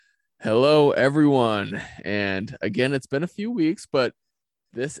Hello, everyone. And again, it's been a few weeks, but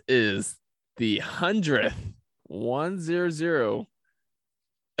this is the 100th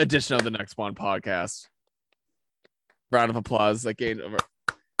edition of the Next One podcast. Round of applause. We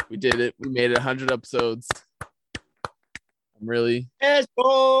did it. We made it 100 episodes. Let's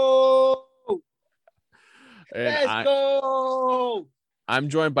go. And Let's go. I'm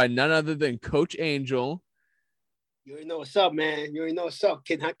joined by none other than Coach Angel. You already know what's up, man. You already know what's up,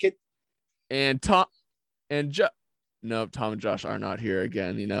 kid, huh, kid? And Tom and Tom and Josh are not here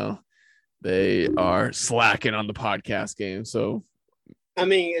again. They are slacking on the podcast game. So, I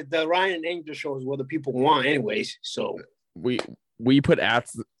mean, the Ryan and Angel show is what the people want, anyways. So we put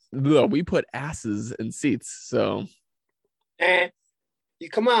asses in seats. So, and you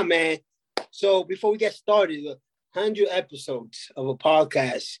come on, man. So before we get started, 100 episodes of a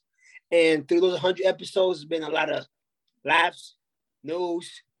podcast, and through those 100 episodes, there's been a lot of laughs,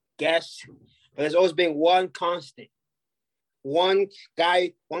 news, guests, but there's always been one constant, one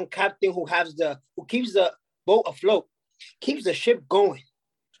guy, one captain who keeps the boat afloat, keeps the ship going,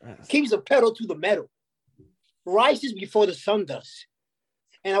 keeps the pedal to the metal, rises before the sun does.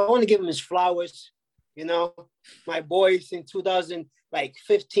 And I want to give him his flowers. My boy since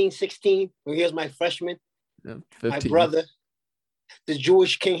 2015, 16, when he was my freshman, my brother, the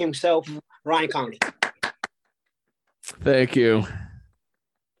Jewish king himself, Ryan Conley. Thank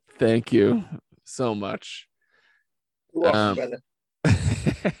you so much. You're welcome,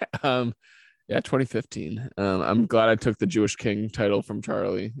 brother. 2015. I'm glad I took the Jewish king title from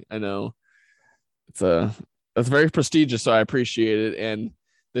Charlie. I know that's very prestigious, so I appreciate it. And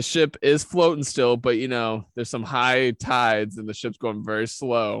the ship is floating still, but there's some high tides and the ship's going very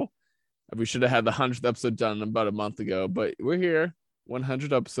slow. We should have had the 100th episode done about a month ago, but we're here,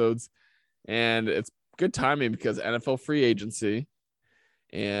 100 episodes, and it's good timing because NFL free agency,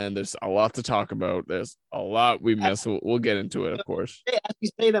 and there's a lot to talk about. There's a lot we missed. We'll get into it, of course. Hey, as you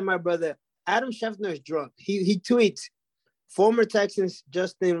say that, my brother, Adam Schefter is drunk. He tweets, former Texans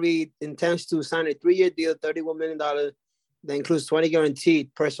Justin Reed intends to sign a 3-year deal, $31 million, that includes 20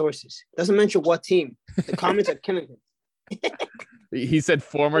 guaranteed per sources. Doesn't mention what team. The comments are killing him. He said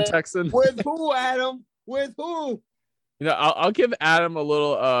former Texan. With who, Adam? With who? I'll give Adam a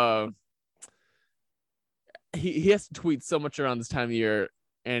little. He has to tweet so much around this time of year,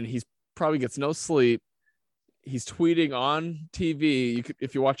 and he's probably gets no sleep. He's tweeting on TV.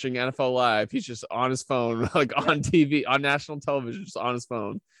 If you're watching NFL Live, he's just on his phone, like on TV, on national television, just on his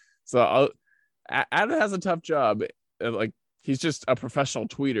phone. So Adam has a tough job. Like, he's just a professional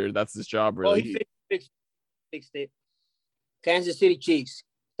tweeter. That's his job, really. Oh, he fixed it. Kansas City Chiefs.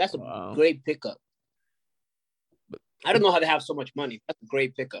 That's a great pickup. I don't know how they have so much money. That's a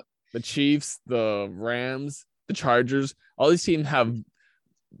great pickup. The Chiefs, the Rams, the Chargers, all these teams have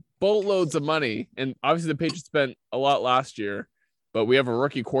boatloads of money. And obviously the Patriots spent a lot last year, but we have a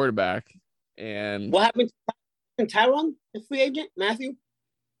rookie quarterback. And what happened to Tyron, the free agent, Matthew?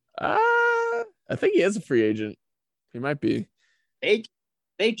 I think he is a free agent. He might be. They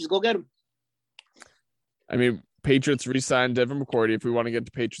just go get him. I mean, Patriots re-signed Devin McCourty. If we want to get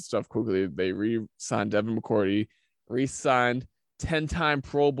to Patriots stuff quickly, they re-signed Devin McCourty, re-signed 10-time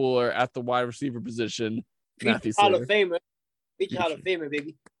Pro Bowler at the wide receiver position, Matthew Slater. Hall of Famer. Future Hall of Famer,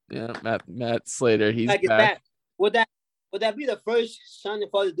 baby. Yeah, Matt Slater. He's like back. Would that be the first son and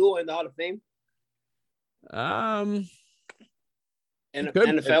father duo in the Hall of Fame?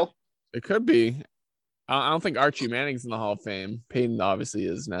 NFL? It could be. I don't think Archie Manning's in the Hall of Fame. Peyton obviously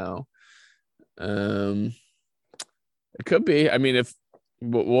is now. It could be. I mean, if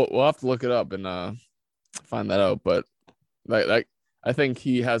we'll have to look it up and find that out. But like I think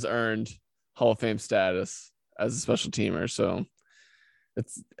he has earned Hall of Fame status as a special teamer. So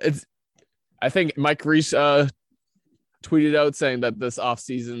it's. I think Mike Reese tweeted out saying that this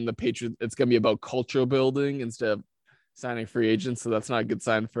offseason the Patriots, it's going to be about culture building instead of signing free agents. So that's not a good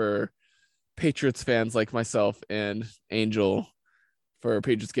sign for Patriots fans like myself and Angel for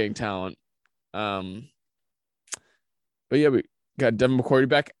Patriots getting talent. But yeah, we got Devin McCourty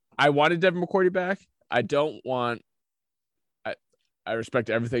back. I wanted Devin McCourty back. I respect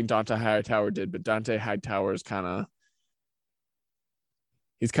everything Dante Hightower did, but Dante Hightower is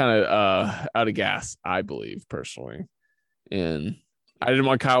he's kind of out of gas, I believe, personally. And I didn't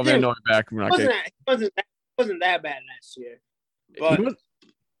want Kyle Van Noy back. It wasn't that bad last year. But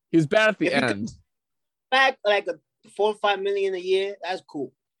he was bad at the end. Back like a $4 or $5 million a year, that's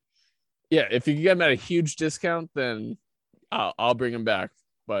cool. Yeah, if you can get him at a huge discount, then I'll bring him back.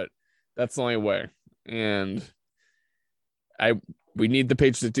 But that's the only way. And we need the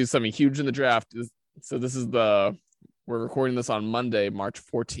Patriots to do something huge in the draft. So this is we're we're recording this on Monday, March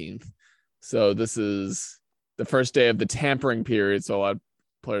 14th. So this is the first day of the tampering period. So a lot of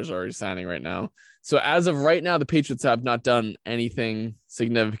players are already signing right now. So as of right now, the Patriots have not done anything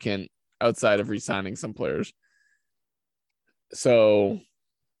significant outside of re-signing some players. So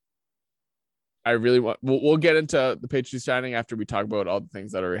I really want, we'll get into the Patriots signing after we talk about all the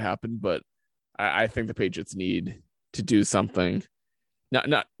things that already happened, but I think the Patriots need to do something.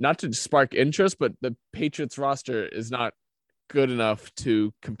 Not to spark interest, but the Patriots roster is not good enough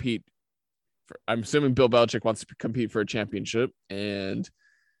to compete. I'm assuming Bill Belichick wants to compete for a championship, and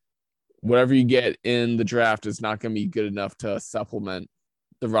whatever you get in the draft is not going to be good enough to supplement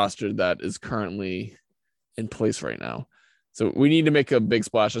the roster that is currently in place right now. So we need to make a big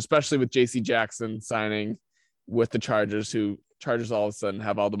splash, especially with JC Jackson signing with the Chargers, who Chargers all of a sudden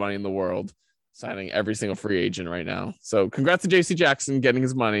have all the money in the world, signing every single free agent right now. So congrats to JC Jackson getting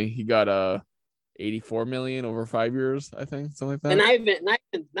his money. He got 84 million over 5 years, I think, something like that. And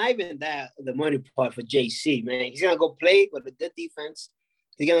not even that, the money part for JC, man. He's gonna go play with a good defense.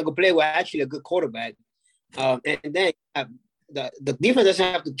 He's gonna go play with actually a good quarterback. And then the defense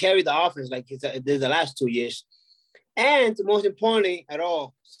doesn't have to carry the offense like it did the last 2 years. And most importantly at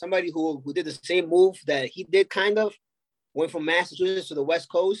all, somebody who did the same move that he did, kind of went from Massachusetts to the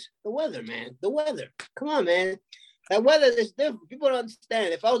West Coast. The weather, man. The weather. Come on, man. That weather is different. People don't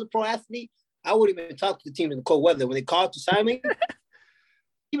understand. If I was a pro athlete, I wouldn't even talk to the team in the cold weather. When they called to sign me,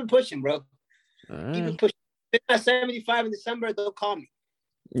 keep it pushing, bro. Keep it pushing. If it's not 75 in December, they'll call me.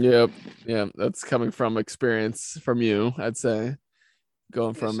 Yep. Yeah, that's coming from experience from you, I'd say,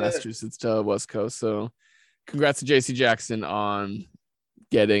 going from Massachusetts to West Coast. So congrats to JC Jackson on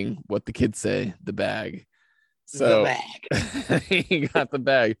getting what the kids say, the bag. So the bag. He got the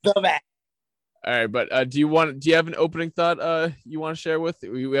bag. The bag. All right, but do you have an opening thought you want to share with?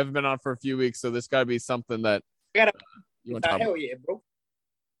 We haven't been on for a few weeks, so there's got to be something that you want to talk about. Hell yeah, bro.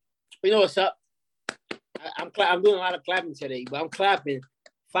 You know what's up? I'm doing a lot of clapping today, but I'm clapping.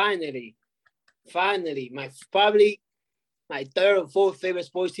 Finally, probably my third or fourth favorite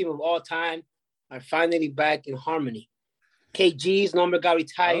sports team of all time are finally back in harmony. KG's number got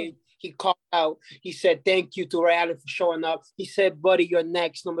retired. He called out. He said, thank you to Ray Allen for showing up. He said, buddy, you're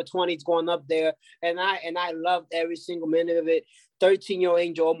next. Number 20 is going up there. And I loved every single minute of it. 13-year-old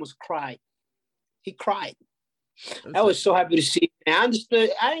Angel almost cried. He cried. I was so happy to see it. I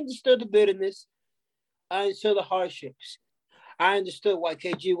understood the bitterness. I understood the hardships. I understood why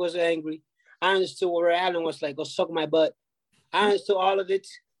KG was angry. I understood what Ray Allen was like, go suck my butt. I understood all of it.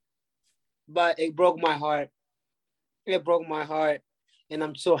 But it broke my heart. It broke my heart. And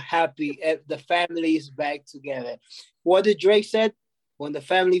I'm so happy the family is back together. What did Drake said? When the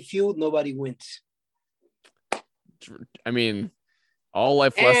family feud, nobody wins. I mean, all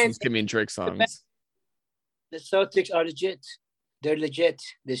life lessons can mean Drake songs. The Celtics are legit. They're legit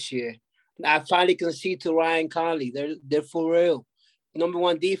this year. I finally concede to Ryan Conley. They're for real. Number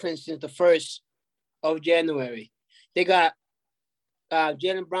one defense since the 1st of January. They got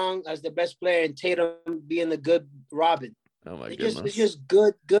Jaylen Brown as the best player and Tatum being a good Robin. Oh my goodness. It's just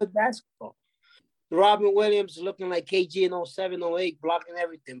good basketball. Robin Williams looking like KG in 07, 08, blocking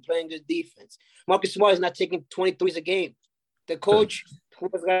everything, playing good defense. Marcus Smart is not taking 23s a game. The coach who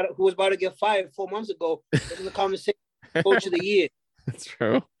was about to get fired 4 months ago was in the conversation coach of the year. That's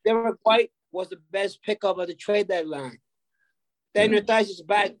true. Derek White was the best pickup of the trade deadline. Daniel Theis is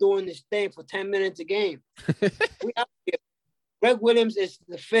back doing this thing for 10 minutes a game. We out here. Greg Williams is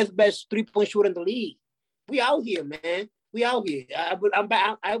the 5th best three-point shooter in the league. We out here, man. We out here.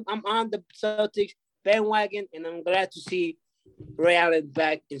 I'm on the Celtics bandwagon, and I'm glad to see Ray Allen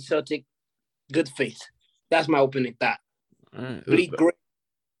back in Celtic good faith. That's my opening thought. Right. Bleed great.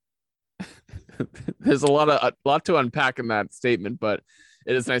 There's a lot to unpack in that statement, but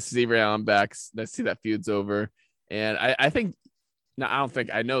it is nice to see Ray Allen back. Nice to see that feud's over. And I think, no, I don't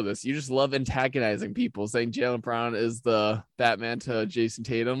think I know this. You just love antagonizing people, saying Jaylen Brown is the Batman to Jason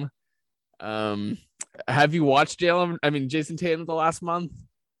Tatum. Have you watched Jason Tatum the last month?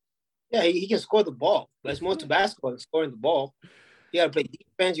 Yeah, he can score the ball. But it's more to basketball than scoring the ball. You got to play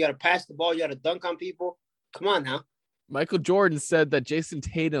defense. You got to pass the ball. You got to dunk on people. Come on now. Michael Jordan said that Jason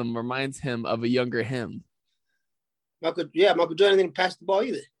Tatum reminds him of a younger him. Michael Jordan didn't pass the ball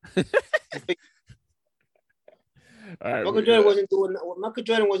either. All right, Michael Jordan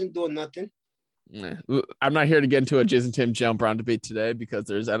wasn't doing nothing. I'm not here to get into a Jason Tatum Jaylen Brown debate today because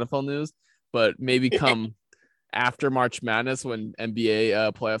there's NFL news, but maybe come after March Madness when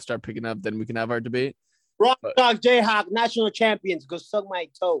NBA playoffs start picking up, then we can have our debate. Rock Jayhawk, national champions, go suck my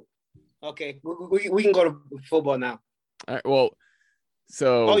toe. Okay, we can go to football now. All right, well,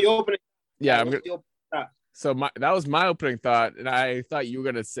 so you open it. Yeah, So that was my opening thought, and I thought you were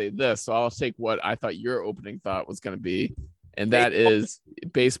gonna say this. So I'll take what I thought your opening thought was gonna be, and that is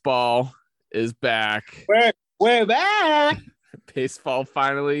baseball is back. We're back. Baseball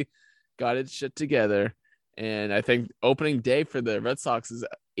finally got its shit together, and I think opening day for the Red Sox is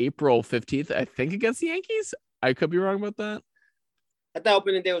April 15th. I think against the Yankees. I could be wrong about that. I thought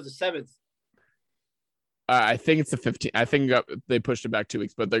opening day was the 7th. I think it's the 15th. I think they pushed it back 2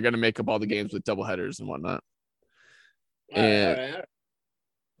 weeks, but they're going to make up all the games with double headers and whatnot. All right.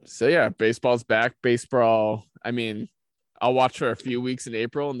 So, yeah, baseball's back. Baseball, I mean, I'll watch for a few weeks in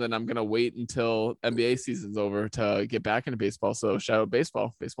April, and then I'm going to wait until NBA season's over to get back into baseball. So, shout out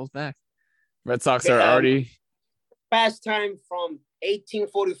baseball. Baseball's back. Red Sox are already... Pastime from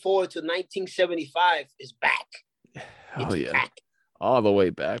 1844 to 1975 is back. Oh, yeah. Back. All the way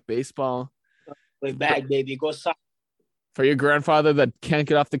back. Baseball... Way back, baby. Go Sox. For your grandfather that can't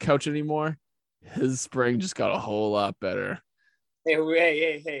get off the couch anymore, his spring just got a whole lot better.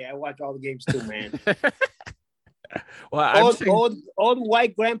 Hey! I watch all the games too, man. Well, old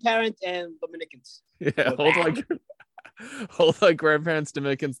white grandparents and Dominicans. Yeah, old white grandparents,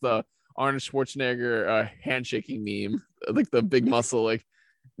 Dominicans. The Arnold Schwarzenegger handshaking meme, like the big muscle. Like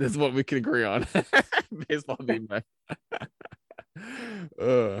this is what we can agree on. Baseball meme.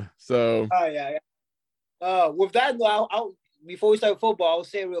 So. Oh yeah. With that, I'll before we start football, I'll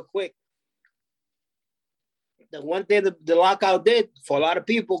say real quick. The one thing the lockout did for a lot of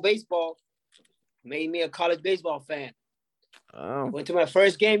people, baseball, made me a college baseball fan. Oh. Went to my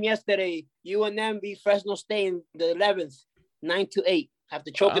first game yesterday. UNM beat Fresno State in the 11th, 9-8, after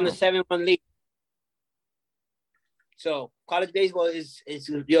choking the 7-1 lead. So college baseball is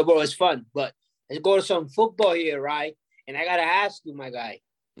it's fun. But let's go to some football here, right? And I gotta ask you, my guy,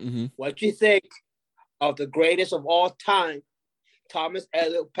 what you think of the greatest of all time, Thomas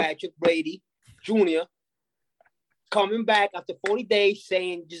Elliott Patrick Brady Jr., coming back after 40 days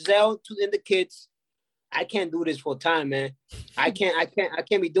saying, Giselle and the kids, I can't do this full time, man. I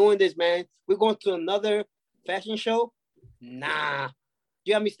can't be doing this, man. We're going to another fashion show? Nah.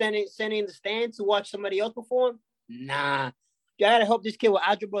 You have me standing in the stand to watch somebody else perform? Nah. You gotta help this kid with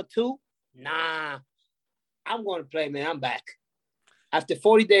algebra too? Nah. I'm going to play, man. I'm back. After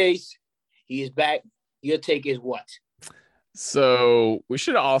 40 days, he is back. Your take is what? So we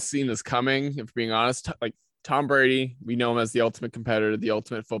should have all seen this coming, if being honest. Like Tom Brady, we know him as the ultimate competitor, the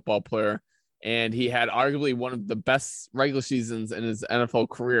ultimate football player. And he had arguably one of the best regular seasons in his NFL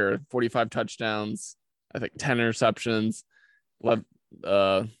career, 45 touchdowns, I think 10 interceptions, left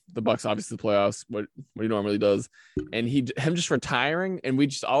the Bucs obviously the playoffs, what he normally does. And him just retiring, and we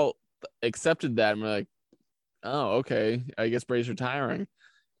just all accepted that. And we're like, oh, okay, I guess Brady's retiring.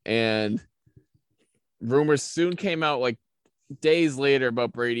 And rumors soon came out like days later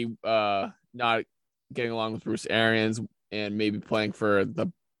about Brady not getting along with Bruce Arians and maybe playing for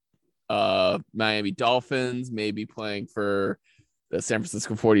the Miami Dolphins, maybe playing for the San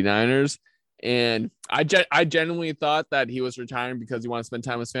Francisco 49ers. And I genuinely thought that he was retiring because he wanted to spend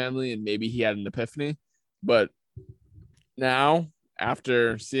time with his family and maybe he had an epiphany. But now,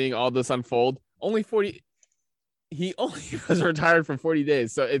 after seeing all this unfold, he only was retired for 40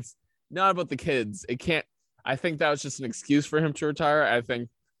 days. So it's not about the kids. I think that was just an excuse for him to retire. I think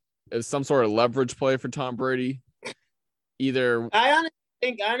it was some sort of leverage play for Tom Brady. I honestly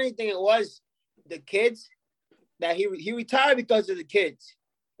think it was the kids that he retired because of the kids,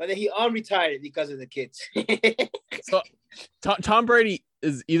 but then he unretired because of the kids. So Tom Brady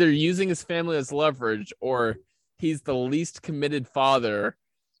is either using his family as leverage or he's the least committed father.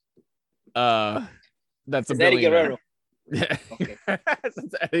 That's a billionaire. Yeah, okay. That's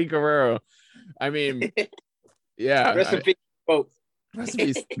Eddie Guerrero. I mean, yeah. Rest in peace, folks. Rest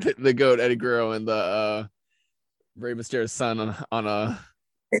in peace, the GOAT Eddie Guerrero and the Rey Mysterio's son on a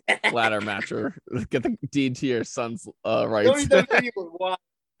ladder matcher. Get the deed to your son's rights. WWE was wild.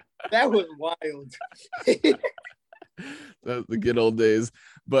 That was wild. The good old days.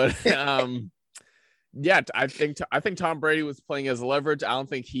 But yeah, I think Tom Brady was playing as leverage. I don't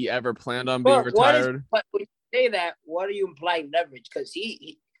think he ever planned on being retired. But when you say that, what are you implying leverage? Because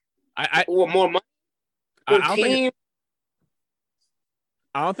I or more money.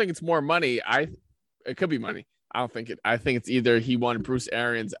 I don't think it's more money. It could be money. I think it's either he wanted Bruce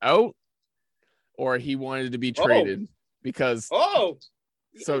Arians out or he wanted to be traded because so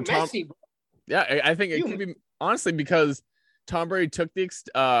Tom. Messy, yeah, I think it could be honestly because Tom Brady took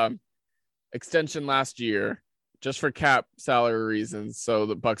the extension last year just for cap salary reasons, so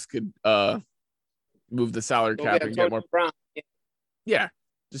the Bucs could move the salary cap and get more. Yeah,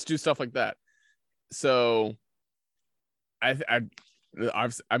 just do stuff like that. So I'm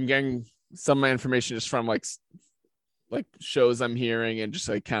getting some of my information is from like shows I'm hearing and just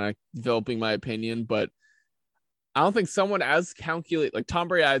like kind of developing my opinion. But I don't think someone as calculate like Tom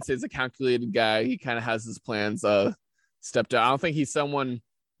Brady, I'd say, is a calculated guy. He kind of has his plans stepped out. I don't think he's someone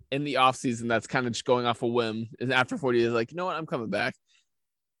in the offseason that's kind of just going off a whim. And after 40 days, like, you know what, I'm coming back.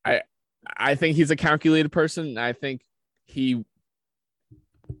 I think he's a calculated person. I think he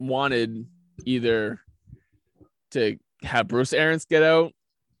wanted either to have Bruce Arians get out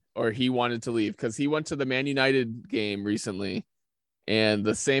or he wanted to leave because he went to the Man United game recently, and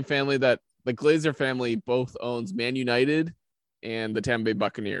the same family that the Glazer family both owns Man United and the Tampa Bay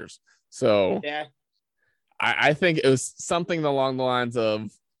Buccaneers. So yeah, I think it was something along the lines of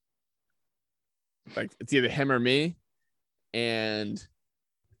like it's either him or me, and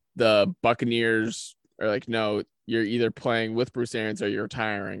the Buccaneers are like, no, you're either playing with Bruce Arians or you're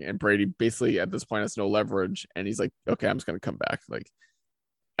retiring. And Brady basically at this point has no leverage, and he's like, okay, I'm just gonna come back. Like,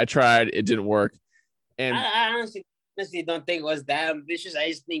 I tried, it didn't work. And I honestly don't think it was that ambitious. I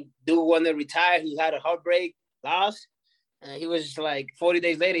just think dude wanted to retire. He had a heartbreak loss. He was just like 40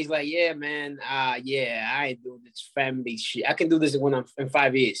 days later, he's like, yeah, man, yeah, I ain't doing this family shit. I can do this when I'm in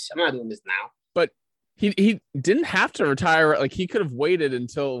 5 years. I'm not doing this now. But he didn't have to retire. Like, he could have waited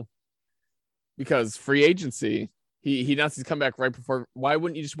until, because free agency, he announced he's come back right before. Why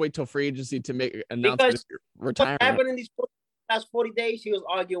wouldn't you just wait till free agency to make announcement of retirement? What happened in these last 40 days? He was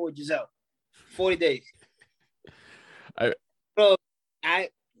arguing with Giselle. 40 days. I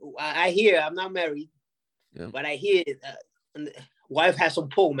hear, I'm not married, yeah, but I hear wife has some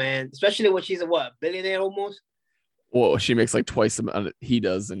pull, man, especially when she's a billionaire almost. Well, she makes like twice the amount he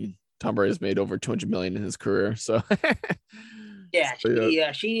does, and Tom Brady has made over 200 million in his career. So yeah,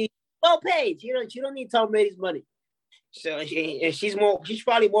 she well paid. She don't need Tom Brady's money. So she's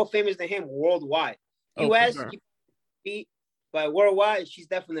probably more famous than him worldwide. US, sure, beat, but worldwide, she's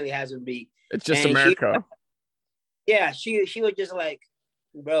definitely hasn't beat. It's just America. She was just like,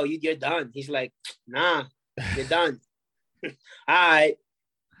 bro, you're done. He's like, nah, you're done. All right,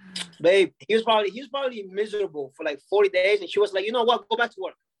 babe. He was probably miserable for like 40 days, and she was like, you know what? Go back to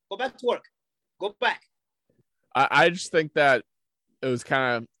work. Go back to work. Go back. I just think that it was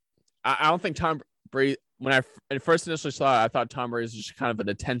kind of. I don't think Tom Brady. When I first initially saw it, I thought Tom Brady was just kind of an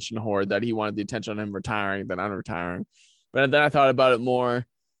attention whore, that he wanted the attention on him retiring than on retiring. But then I thought about it more,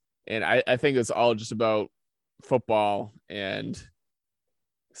 and I think it's all just about football, and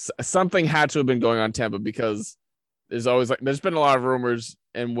something had to have been going on in Tampa, because there's been a lot of rumors,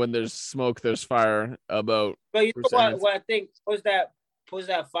 and when there's smoke, there's fire about. But you know what I think was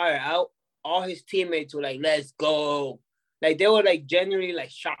that fire out? All his teammates were like, "Let's go!" Like they were like genuinely like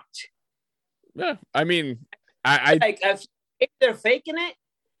shocked. Yeah, I mean, I like if they're faking it,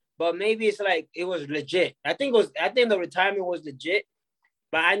 but maybe it's like it was legit. I think the retirement was legit,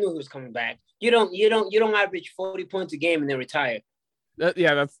 but I knew he was coming back. You don't average 40 points a game and then retire.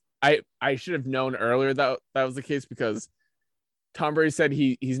 I should have known earlier that was the case, because Tom Brady said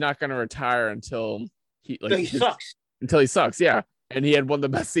he's not going to retire until he sucks. Until he sucks, yeah. And he had one of the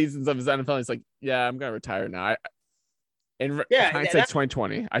best seasons of his NFL. He's like, yeah, I'm going to retire now. Hindsight's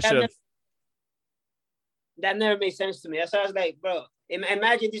 2020. I should have. That never made sense to me. That's why I was like, bro,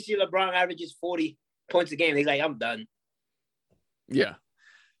 imagine this year LeBron averages 40 points a game. He's like, I'm done. Yeah.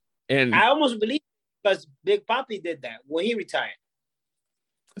 And I almost believe, because Big Papi did that when he retired.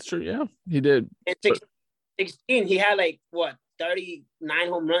 That's true. Yeah, he did. In 16, he had like 39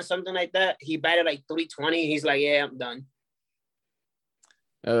 home runs, something like that. He batted like 320. He's like, yeah, I'm done.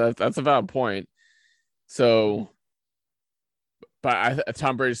 That's a valid point. So, but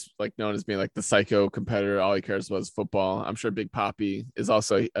Tom Brady's like known as being like the psycho competitor. All he cares about is football. I'm sure Big Papi is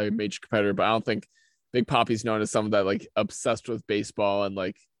also a major competitor, but I don't think Big Papi's known as someone that like obsessed with baseball and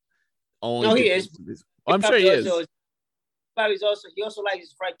like only. No, he is. I'm sure he is. He also likes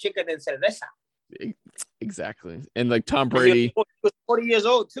his fried chicken and cerveza. Exactly. And like Tom Brady, he was 40 years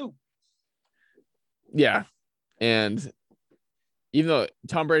old too. Yeah. And even though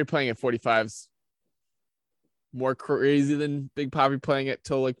Tom Brady playing at 45 is more crazy than Big Papi playing it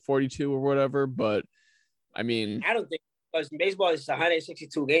till like 42 or whatever, but I mean, I don't think, because baseball is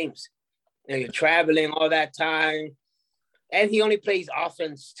 162 games and you're traveling all that time, and he only plays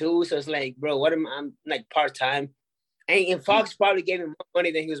offense too, so it's like, bro, I'm like part-time, and Fox probably gave him more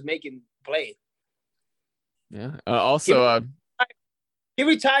money than he was making playing. Yeah. Also, he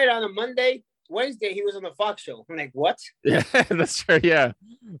retired on a Monday. Wednesday he was on the Fox show. I'm like, what? Yeah, that's true. Yeah,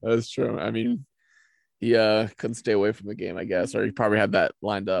 that's true. I mean, he couldn't stay away from the game, I guess, or he probably had that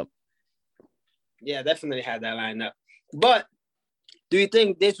lined up. Yeah, definitely had that lined up. But do you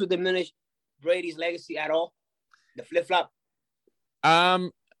think this would diminish Brady's legacy at all? The flip-flop?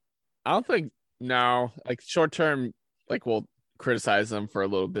 I don't think no, like short term, like we'll criticize him for a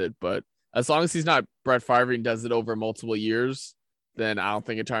little bit, but as long as he's not Brett Favre and does it over multiple years, then I don't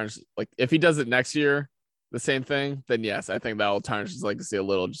think it tarnishes. Like if he does it next year, the same thing, then yes, I think that will tarnish his legacy a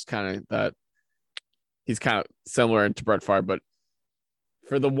little. Just kind of that he's kind of similar to Brett Favre, but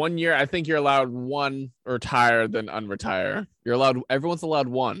for the 1 year, I think you're allowed one retire then unretire. You're allowed. Everyone's allowed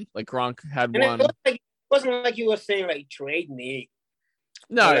one. Like Gronk had And one. it wasn't like you were saying like trade me.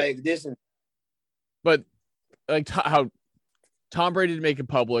 No, like this. But like how Tom Brady didn't make it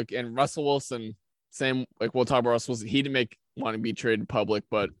public, and Russell Wilson, same. Like we'll talk about Russell Wilson. He didn't want to be traded public,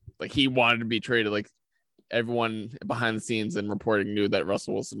 but like he wanted to be traded. Like everyone behind the scenes and reporting knew that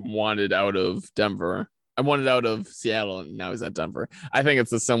Russell Wilson wanted out of Denver. I wanted out of Seattle, and now he's at Denver. I think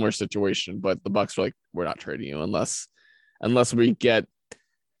it's a similar situation, but the Bucs are like, we're not trading you unless we get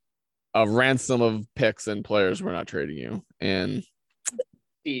a ransom of picks and players. We're not trading you, and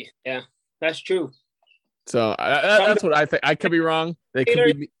yeah, that's true. So that's what I think. I could be wrong. They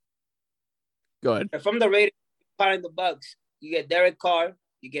could be. Go ahead. From the Raiders, in the Bucs, you get Derek Carr,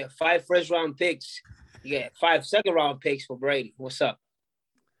 you get 5 first-round picks, you get 5 second-round picks for Brady. What's up?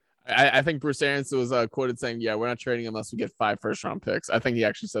 I think Bruce Arians was quoted saying, "Yeah, we're not trading unless we get 5 first-round picks." I think he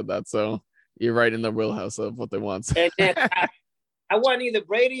actually said that. So you're right in the wheelhouse of what they want. And then I want either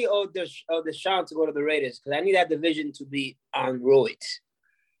Brady or Deshaun to go to the Raiders because I need that division to be on roids.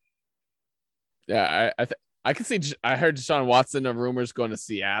 Yeah, I can see. I heard Deshaun Watson of rumors going to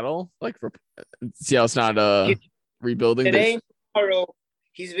Seattle. Like Seattle's not rebuilding. Today, tomorrow,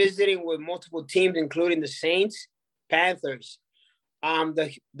 he's visiting with multiple teams, including the Saints, Panthers.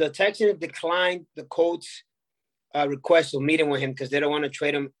 The Texans declined the Colts' request of meeting with him because they don't want to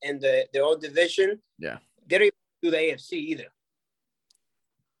trade him in their own division. Yeah, they don't even do the AFC either.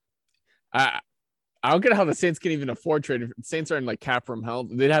 I don't get how the Saints can even afford trading. Saints are in like cap room hell.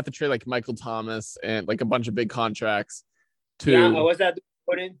 They'd have to trade like Michael Thomas and like a bunch of big contracts. What's that?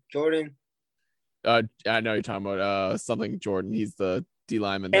 Jordan. I know you're talking about something Jordan. He's the D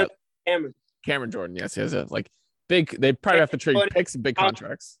lineman. Cameron Jordan. Yes. Like big. They probably have to trade picks and big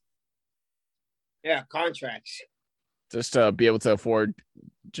contracts. Yeah, contracts. Just to be able to afford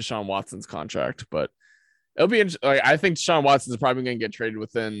Deshaun Watson's contract, but it'll be like I think Deshaun Watson is probably going to get traded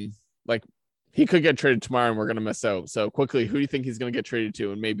within like. He could get traded tomorrow and we're going to miss out. So quickly, who do you think he's going to get traded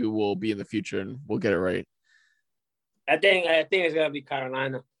to? And maybe we'll be in the future and we'll get it right. I think it's going to be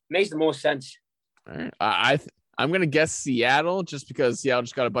Carolina. Makes the most sense. All right. I'm going to guess Seattle just because Seattle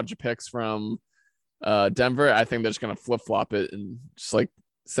just got a bunch of picks from Denver. I think they're just going to flip-flop it and just like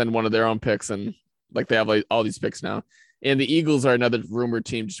send one of their own picks. And like they have like all these picks now. And the Eagles are another rumored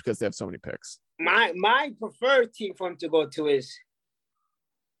team just because they have so many picks. My preferred team for him to go to is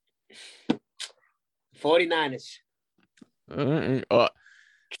 49ers.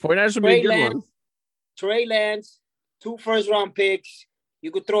 49ers would be a good one. Trey Lance, 2 first-round picks.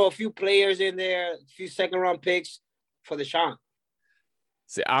 You could throw a few players in there, a few second-round picks for Deshaun.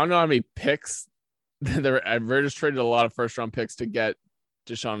 See, I don't know how many picks. They're just traded a lot of first-round picks to get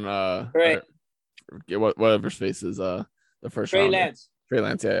Deshaun. Right. Whatever space is the first round. Trey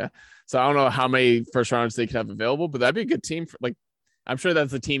Lance, yeah. So I don't know how many first rounds they could have available, but that'd be a good team. I'm sure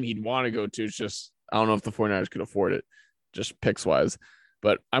that's the team he'd want to go to. It's just I don't know if the 49ers could afford it, just picks wise.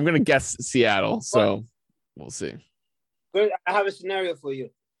 But I'm going to guess Seattle. So we'll see. Good. I have a scenario for you.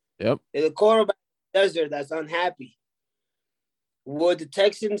 Yep. If the quarterback desert that's unhappy, would the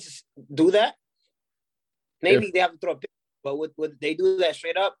Texans do that? Maybe they have to throw a pick, but would they do that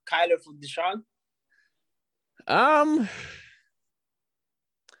straight up? Kyler for Deshaun? If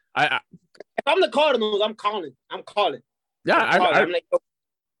I'm the Cardinals, I'm calling. Yeah,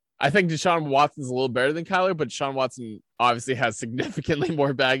 I think Deshaun Watson's a little better than Kyler, but Deshaun Watson obviously has significantly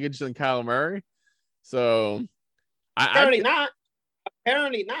more baggage than Kyler Murray. So Apparently not.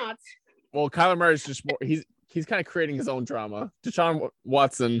 Well, Kyler Murray's just more he's kind of creating his own drama. Deshaun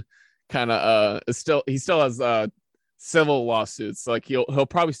Watson kind of still has civil lawsuits. Like he'll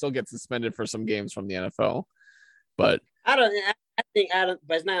probably still get suspended for some games from the NFL. But I think but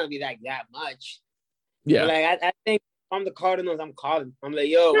it's not gonna be that much. Yeah. Like I think I'm the Cardinals, I'm calling. I'm like,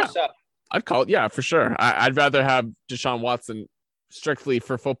 yo, what's up? I'd call it, yeah, for sure. I'd rather have Deshaun Watson strictly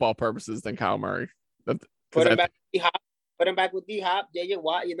for football purposes than Kyle Murray. Put him back with D-Hop.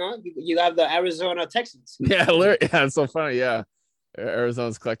 You have the Arizona Texans. Yeah, it's so funny. Yeah,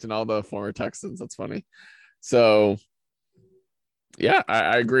 Arizona's collecting all the former Texans. That's funny. So, yeah,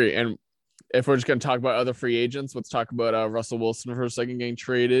 I agree. And if we're just going to talk about other free agents, let's talk about Russell Wilson for a second getting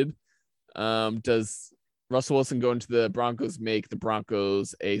traded. Does Russell Wilson going to the Broncos make the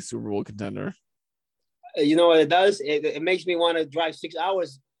Broncos a Super Bowl contender? You know what it does? It makes me want to drive 6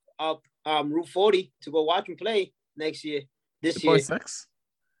 hours up Route 40 to go watch him play next year. This year, 6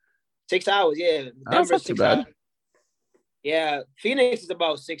 hours. Yeah, Denver 6 hours. Yeah, Phoenix is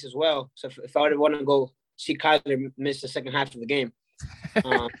about 6 as well. So if I would want to go see Kyler miss the second half of the game,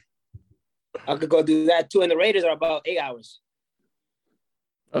 I could go do that too. And the Raiders are about 8 hours.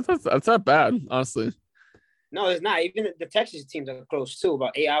 That's not bad, honestly. No, it's not. Even the Texas teams are close too,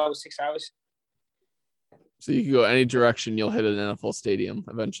 about 8 hours, 6 hours. So you can go any direction, you'll hit an NFL stadium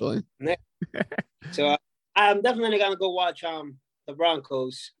eventually. So I'm definitely gonna go watch the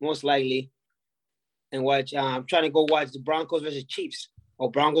Broncos, most likely, and watch. I'm trying to go watch the Broncos versus Chiefs or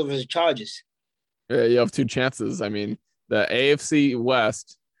Broncos versus Chargers. Yeah, you have two chances. I mean, the AFC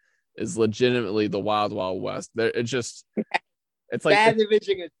West is legitimately the wild, wild west. It's like that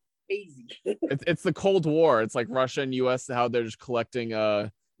division is crazy. It's the Cold War. It's like Russia and US, how they're just collecting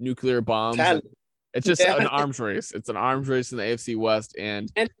nuclear bombs. It's just an arms race. It's an arms race in the AFC West,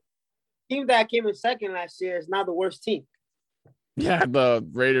 and the team that came in second last year is now the worst team. Yeah, the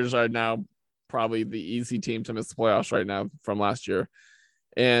Raiders are now probably the easy team to miss the playoffs right now from last year.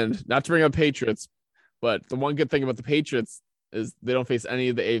 And not to bring up Patriots, but the one good thing about the Patriots is they don't face any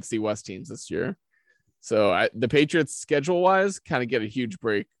of the AFC West teams this year. So the Patriots, schedule-wise, kind of get a huge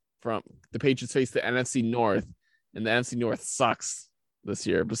break from the Patriots face the NFC North, and the NFC North sucks this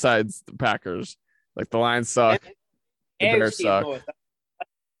year, besides the Packers. Like, the Lions suck. The Bears suck. North.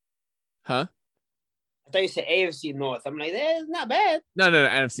 Huh? I thought you said AFC North. I'm like, it's not bad. No,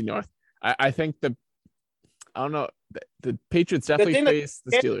 NFC North. I think I don't know. The Patriots definitely face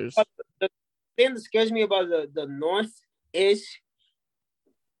the Steelers. The thing that scares me about the North is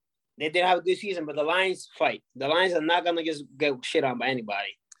they did have a good season, but the Lions fight. The Lions are not gonna just get shit on by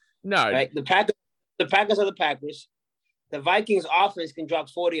anybody. No, right? The Packers are the Packers. The Vikings offense can drop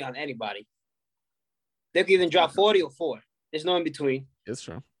 40 on anybody. They can even drop 40 or 4. There's no in between. It's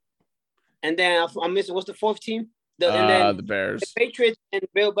true. And then I'm missing. What's the fourth team? The Bears. The Patriots and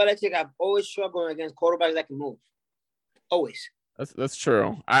Bill Belichick have always struggled against quarterbacks that can move. Always. That's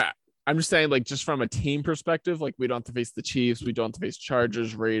true. I'm just saying, like, just from a team perspective, like, we don't have to face the Chiefs. We don't have to face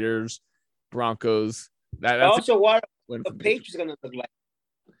Chargers, Raiders, Broncos. That's also what the Patriots are going to look like.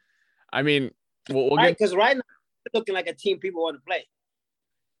 I mean, we'll get because right now they're looking like a team people want to play.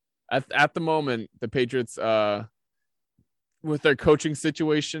 At the moment, the Patriots, with their coaching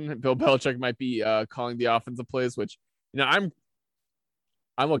situation, Bill Belichick might be calling the offensive plays, which, I'm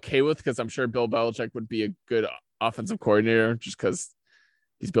okay with, because I'm sure Bill Belichick would be a good offensive coordinator just because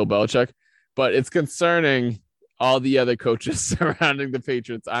he's Bill Belichick. But it's concerning all the other coaches surrounding the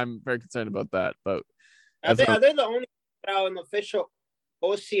Patriots. I'm very concerned about that. But are they the only an official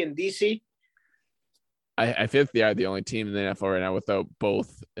OC in DC? I think they are the only team in the NFL right now without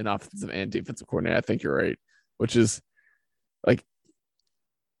both an offensive and defensive coordinator. I think you're right, which is like,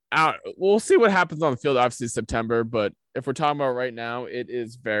 we'll see what happens on the field, obviously September, but if we're talking about right now, it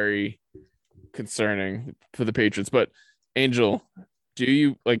is very concerning for the Patriots. But Angel, do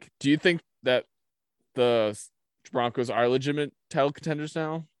you think that the Broncos are legitimate title contenders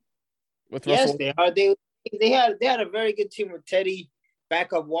now? Yes, Russell? they are. They had a very good team with Teddy,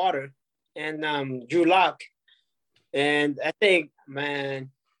 backup Water, and Drew Lock. And I think, man,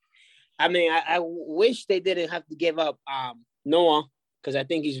 I wish they didn't have to give up Noah, because I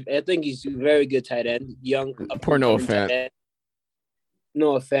think he's a very good tight end, young. Poor Noah Fant.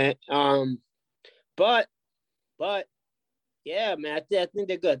 Noah Fant. But yeah, man, I think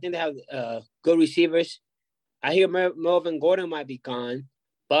they're good. I think they have good receivers. I hear Melvin Gordon might be gone,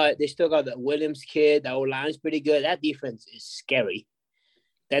 but they still got the Williams kid. The O-line's pretty good. That defense is scary.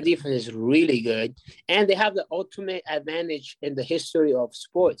 That defense is really good. And they have the ultimate advantage in the history of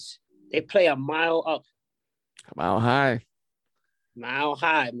sports. They play a mile up. Mile high. Mile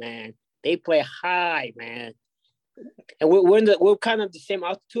high, man. They play high, man. And we're kind of the same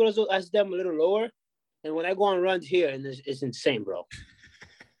altitude as them, a little lower. And when I go on runs here, and it's insane, bro.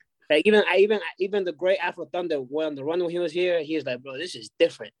 Like even the great Afro Thunder, when the run when he was here, he was like, bro, this is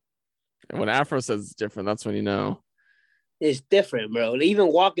different. And when Afro says it's different, that's when you know. It's different, bro. Even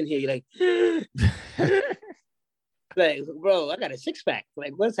walking here, you're like, like, bro, I got a 6-pack.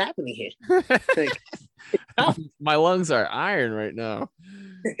 Like, what's happening here? Like, my lungs are iron right now.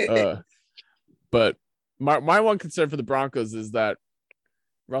 But my one concern for the Broncos is that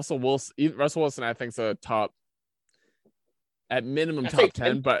Russell Wilson, I think, is a top, at minimum, top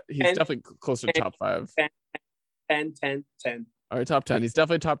 10, but he's 10, definitely closer to top 5. 10. All right, top 10. He's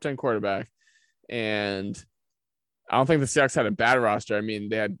definitely a top 10 quarterback. And I don't think the Seahawks had a bad roster. I mean,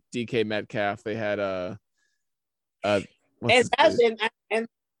 they had DK Metcalf. They had and I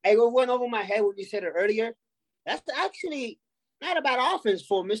went over my head when you said it earlier. That's actually not a bad offense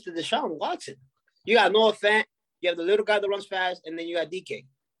for Mr. Deshaun Watson. You got Noah Fant, you have the little guy that runs fast, and then you got DK.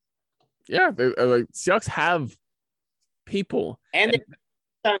 Yeah, like Seahawks have people. And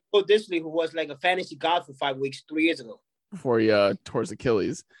then Cole Disley, who was like a fantasy god for 5 weeks, 3 years ago. Before he tore his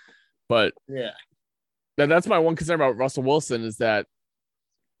Achilles. But yeah, that's my one concern about Russell Wilson is that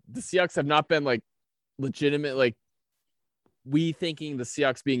the Seahawks have not been like legitimate, like we thinking the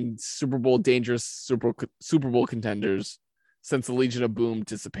Seahawks being Super Bowl dangerous, Super Bowl contenders since the Legion of Boom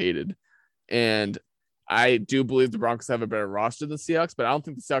dissipated. And I do believe the Broncos have a better roster than the Seahawks, but I don't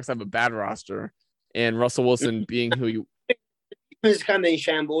think the Seahawks have a bad roster. And Russell Wilson being who you is kind of in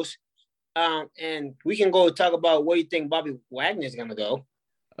shambles. And we can go talk about where you think Bobby Wagner is gonna go.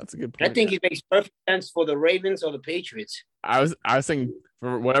 That's a good point. I think he makes perfect sense for the Ravens or the Patriots. I was thinking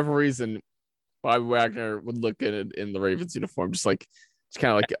for whatever reason, Bobby Wagner would look good in the Ravens uniform, just kind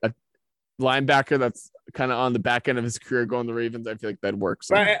of like a linebacker that's kind of on the back end of his career going to the Ravens. I feel like that works.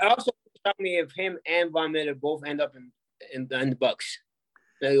 But it also shocked me if him and Von Miller both end up in the Bucks.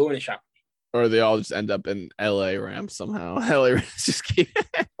 It wouldn't shock me. Or they all just end up in LA Rams somehow. LA Rams just keep.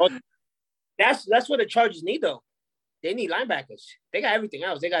 That's what the Chargers need though. They need linebackers. They got everything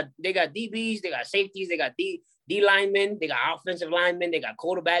else. They got DBs, they got safeties, they got D linemen, they got offensive linemen, they got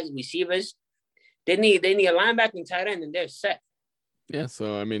quarterbacks, receivers. They need a linebacking tight end, and they're set. Yeah,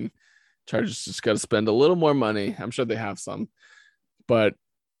 so I mean, Chargers just got to spend a little more money. I'm sure they have some, but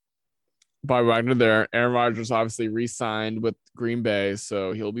Bobby Wagner there. Aaron Rodgers obviously re-signed with Green Bay,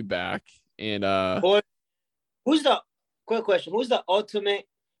 so he'll be back. And who's the ultimate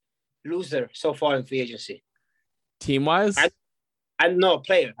loser so far in free agency? Team wise, I know a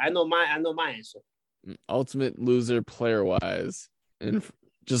player. I know my answer. Ultimate loser player wise, and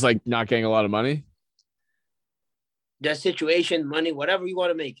just like not getting a lot of money. That situation, money, whatever you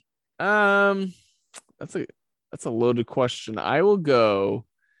want to make. That's a loaded question. I will go.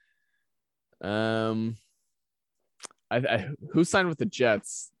 I who signed with the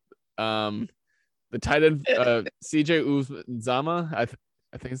Jets? The tight end, CJ Uzama. I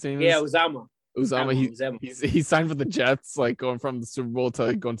think his name is. Yeah, Uzama. He signed for the Jets, like going from the Super Bowl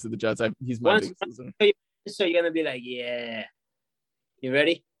to going to the Jets. He's my biggest loser. So you're gonna be like, yeah. You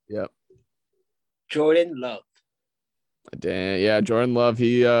ready? Yep. Jordan Love. Damn, yeah, Jordan Love.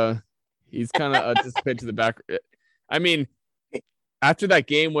 He's kind of dissipated to the back. I mean, after that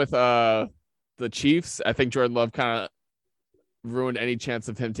game with the Chiefs, I think Jordan Love kind of ruined any chance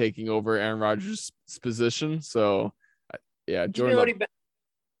of him taking over Aaron Rodgers' position. So, yeah, Jordan Love.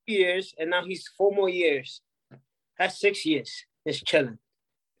 Years, and now he's 4 more years. That's 6 years. It's chilling.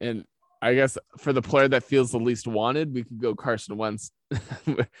 And I guess for the player that feels the least wanted, we could go Carson Wentz.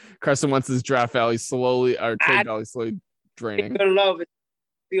 Carson Wentz's trade value slowly draining. Love it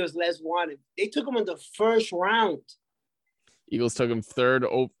feels less wanted. They took him in the first round. Eagles took him second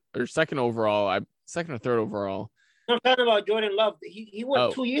or third overall. I'm talking about Jordan Love. He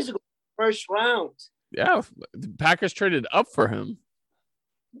went 2 years ago, first round. Yeah, the Packers traded up for him.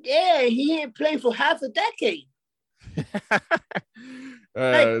 Yeah, he ain't playing for half a decade.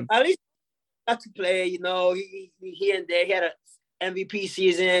 At least he got to play, he and there. He had an MVP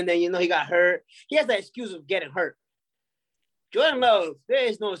season, and he got hurt. He has that excuse of getting hurt. Jordan Love, there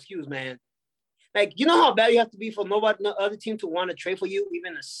is no excuse, man. Like, you know how bad you have to be for no other team to want to trade for you,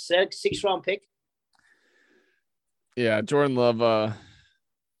 even a sixth round pick? Yeah, Jordan Love.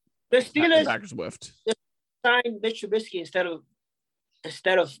 The Steelers Packers whiffed. Signed Mitch Trubisky instead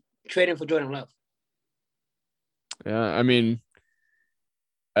of trading for Jordan Love. Yeah, I mean,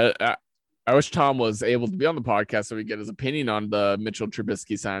 I wish Tom was able to be on the podcast so we get his opinion on the Mitchell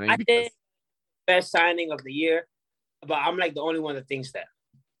Trubisky signing. I think best signing of the year, but I'm like the only one that thinks that.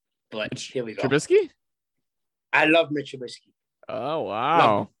 But here we go. Trubisky? I love Mitch Trubisky. Oh,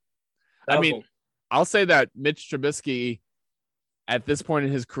 wow. Love him. I'll say that Mitch Trubisky at this point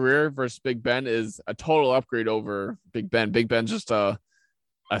in his career versus Big Ben is a total upgrade over Big Ben. Big Ben's just a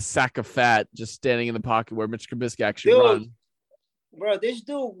sack of fat just standing in the pocket where Mitch Trubisky actually runs. Bro, this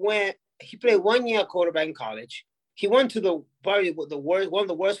dude he played 1 year quarterback in college. He went to one of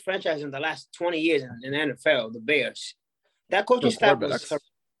the worst franchises in the last 20 years in the NFL, the Bears. That coaching staff was terrible.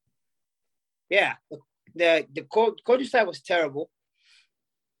 Yeah, the coaching staff was terrible.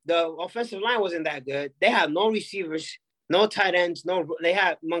 The offensive line wasn't that good. They had no receivers, no tight ends, they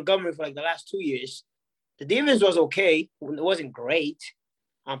had Montgomery for like the last 2 years. The defense was okay. It wasn't great.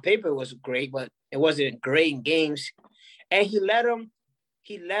 On paper, it was great, but it wasn't great in games. And he led them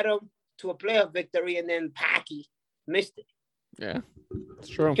to a playoff victory, and then Packy missed it. Yeah, that's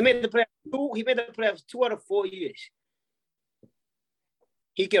true. He made the playoffs 2 out of 4 years.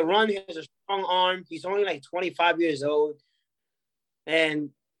 He can run. He has a strong arm. He's only like 25 years old. And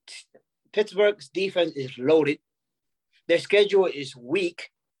Pittsburgh's defense is loaded. Their schedule is weak.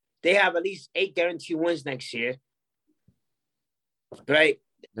 They have at least 8 guaranteed wins next year. Right?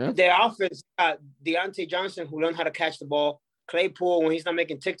 Yeah. Their offense, Deontay Johnson, who learned how to catch the ball. Claypool, when he's not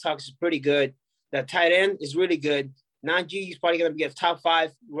making TikToks, is pretty good. The tight end is really good. Najee is probably going to be a top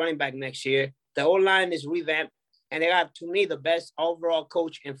 5 running back next year. The O-line is revamped. And they got, to me, the best overall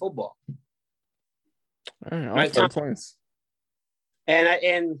coach in football. All right, fair points. And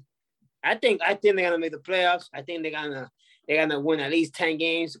I think they're gonna make the playoffs. I think they're gonna win at least 10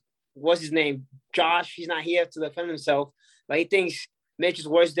 games. What's his name? Josh. He's not here to defend himself, but he thinks Mitch is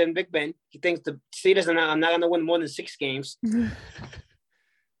worse than Big Ben. He thinks the Steelers are not gonna win more than 6 games.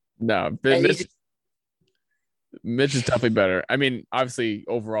 No, Mitch is definitely better. I mean, obviously,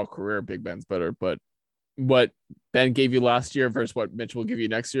 overall career, Big Ben's better, but what Ben gave you last year versus what Mitch will give you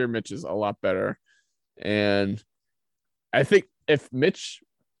next year, Mitch is a lot better. And I think if Mitch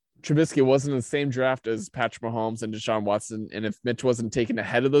Trubisky wasn't in the same draft as Patrick Mahomes and Deshaun Watson, and if Mitch wasn't taken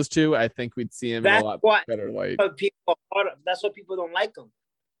ahead of those two, I think we'd see him in a lot better light. That's what people don't like him,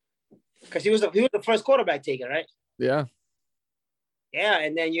 because he was the first quarterback taken, right? Yeah. Yeah,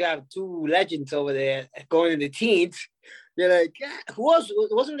 and then you have 2 legends over there going in the teens. They're like, yeah,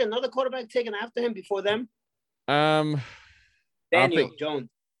 wasn't there another quarterback taken after him before them? Daniel Jones.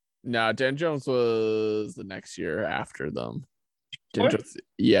 No, Dan Jones was the next year after them. Jones,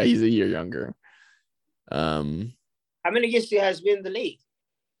 yeah, he's a year younger. How many years he has been in the league?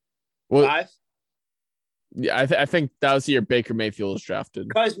 Well, 5? Yeah, I think that was the year Baker Mayfield was drafted.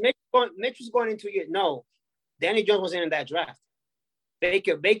 Because Mitch was going into year. No, Danny Jones wasn't in that draft.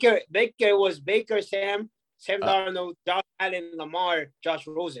 Baker was Baker, Sam Darnold, Josh Allen, Lamar, Josh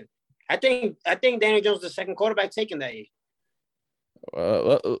Rosen. I think Danny Jones was the second quarterback taken that year.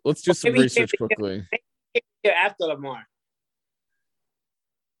 Let's do some research quickly. After Lamar.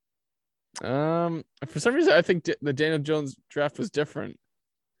 For some reason, I think the Daniel Jones draft was different,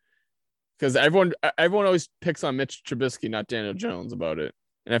 because everyone always picks on Mitch Trubisky, not Daniel Jones, about it,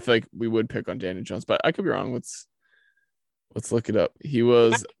 and I feel like we would pick on Daniel Jones, but I could be wrong. Let's look it up. He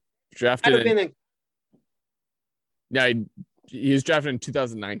was drafted. He was drafted in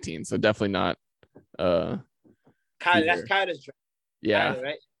 2019, so definitely not. That's Kyler's draft. Yeah. Kyler,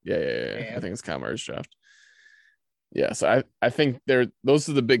 right? Yeah. I think it's Kyle Murray's draft. Yeah, so I think those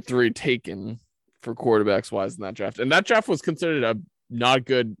are the big 3 taken for quarterbacks wise in that draft. And that draft was considered a not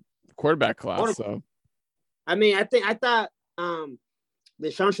good quarterback class. So I mean, I thought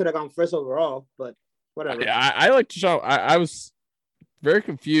Deshaun should have gone first overall, but whatever. I like Deshaun. I was very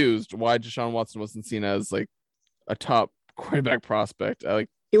confused why Deshaun Watson wasn't seen as like a top quarterback prospect.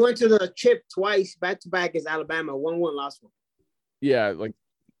 He went to the chip twice, back to back as Alabama, 1-1, lost 1. Yeah, like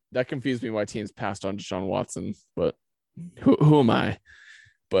that confused me why teams passed on Deshaun Watson, but who am I?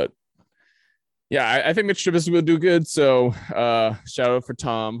 But yeah, I think Mitch Trubisky will do good. So shout out for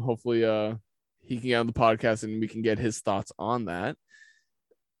Tom. Hopefully he can get on the podcast and we can get his thoughts on that.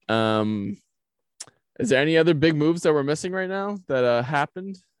 Is there any other big moves that we're missing right now that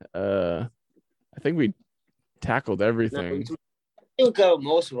happened? I think we tackled everything. I think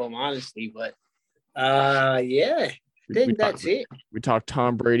most of them, honestly, but yeah. I think that's it. We talked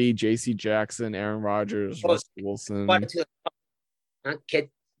Tom Brady, J.C. Jackson, Aaron Rodgers, Russell Wilson.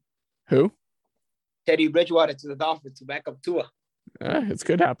 Who? Teddy Bridgewater to the Dolphins to back up Tua. It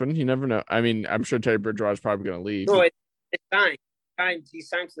could happen. You never know. I mean, I'm sure Teddy Bridgewater is probably going to leave. No, it's signed. He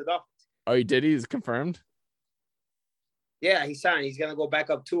signed to the Dolphins. Oh, he did? He's confirmed? Yeah, he signed. He's going to go back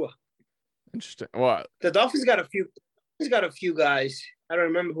up Tua. Interesting. What? The Dolphins got a few. He's got a few guys. I don't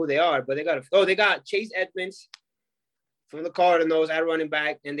remember who they are, but they got Chase Edmonds from the Cardinals at running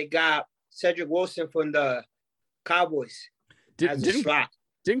back, and they got Cedric Wilson from the Cowboys as a slot.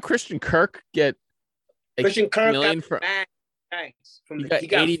 Didn't Christian Kirk get $80 million from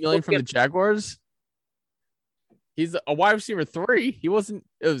the Jaguars? He's a wide receiver 3. He wasn't.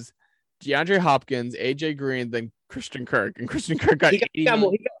 It was DeAndre Hopkins, AJ Green, then Christian Kirk, and Christian Kirk got $80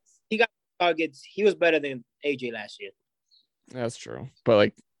 million. He got targets. He was better than AJ last year. That's true, but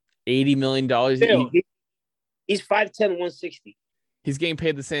like $80 million. He's 5'10", 160. He's getting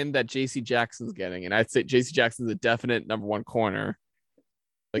paid the same that J.C. Jackson's getting, and I'd say J.C. Jackson's a definite number 1 corner,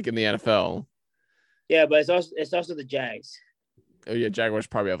 like in the NFL. Yeah, but it's also the Jags. Oh yeah, Jaguars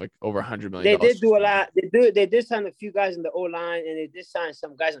probably have like over $100 million. They did do a lot. They did sign a few guys in the O line, and they did sign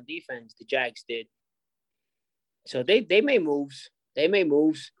some guys on defense. The Jags did. So they made moves.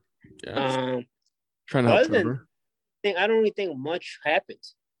 Yeah. Trying to help Trevor. I don't really think much happened.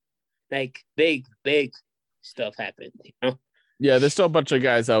 Like big stuff happened. You know? Yeah, there's still a bunch of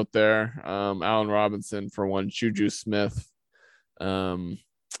guys out there. Allen Robinson for one, Juju Smith.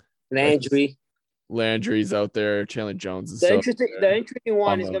 Landry. Landry's out there. Chandler Jones is The interesting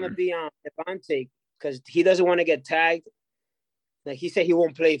one is going to be on Devontae because he doesn't want to get tagged. Like he said, he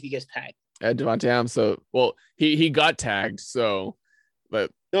won't play if he gets tagged. Devontae Adams. So, well, he got tagged. So,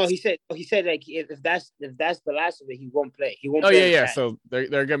 but no, he said like if that's the last of it, he won't play. He won't. Oh play yeah. So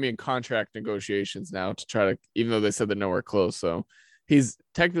they're gonna be in contract negotiations now to try to, even though they said they're nowhere close. So he's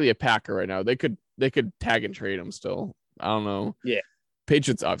technically a Packer right now. They could tag and trade him still. I don't know. Yeah.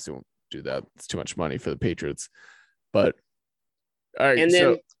 Patriots obviously won't do that. It's too much money for the Patriots. But all right. And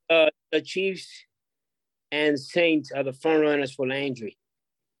then the Chiefs and Saints are the front runners for Landry.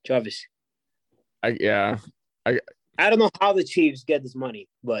 Jarvis. I don't know how the Chiefs get this money,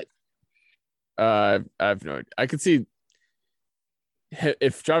 but I have no idea. I could see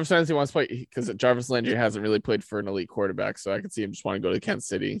if Jarvis Landry wants to play, because Jarvis Landry hasn't really played for an elite quarterback, so I could see him just want to go to Kansas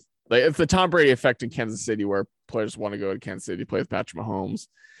City. Like it's the Tom Brady effect in Kansas City, where players want to go to Kansas City, play with Patrick Mahomes,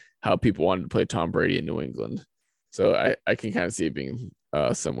 how people wanted to play Tom Brady in New England. So I can kind of see it being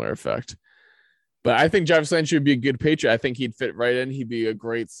a similar effect. But I think Jarvis Landry would be a good Patriot. I think he'd fit right in. He'd be a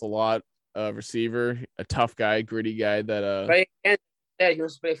great slot receiver, a tough guy, gritty guy that he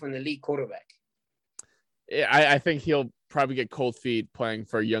wants to play for an elite quarterback. I think he'll probably get cold feet playing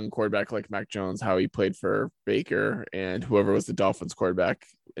for a young quarterback like Mac Jones, how he played for Baker and whoever was the Dolphins quarterback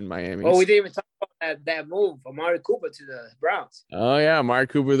in Miami. Oh, we didn't even talk about that move, Amari Cooper to the Browns. Oh yeah, Amari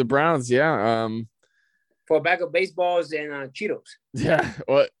Cooper, the Browns, yeah. For a bag of baseballs and Cheetos. Yeah,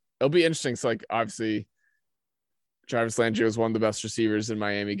 well, it'll be interesting. So, like, obviously, Jarvis Landry was one of the best receivers in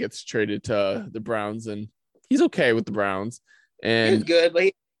Miami, gets traded to the Browns, and he's okay with the Browns. And he's good,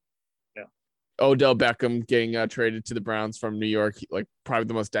 but Odell Beckham getting traded to the Browns from New York, like probably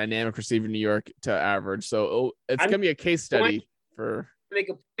the most dynamic receiver in New York to average. So it's gonna be a case study for make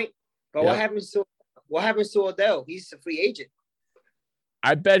a point. But what happens to Odell? He's a free agent.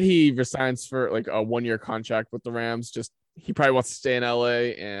 I bet he resigns for like a 1-year contract with the Rams. Just he probably wants to stay in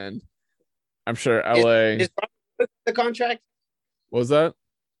LA, and I'm sure LA is the contract. What was that?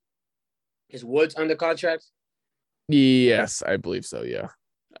 Is Woods under contract? Yes, I believe so. Yeah.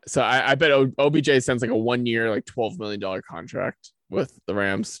 So I bet OBJ sends like a 1-year, like $12 million contract with the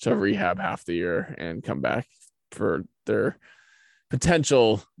Rams to rehab half the year and come back for their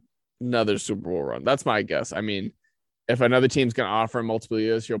potential another Super Bowl run. That's my guess. I mean, if another team's going to offer him multiple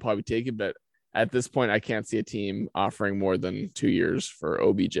years, he'll probably take it. But at this point, I can't see a team offering more than 2 years for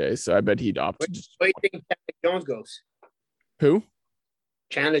OBJ. So I bet he'd opt. Where do you think Chandler Jones goes? Who?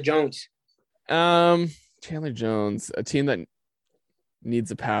 Chandler Jones. Chandler Jones, a team that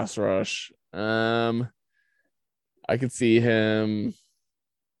needs a pass rush. I could see him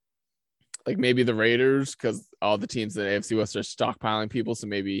like maybe the Raiders, because all the teams in the AFC West are stockpiling people, so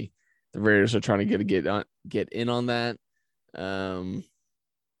maybe the Raiders are trying to get in on that.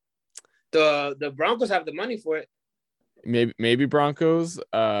 The Broncos have the money for it. Maybe Broncos.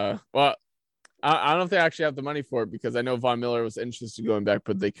 Well, I don't know if they actually have the money for it, because I know Von Miller was interested in going back,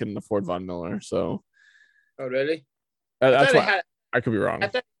 but they couldn't afford Von Miller. So. Oh really? That's why I could be wrong. I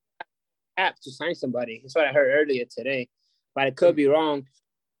thought app to sign somebody. That's what I heard earlier today, but I could be wrong.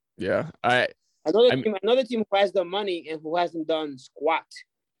 Yeah, another team who has the money and who hasn't done squat.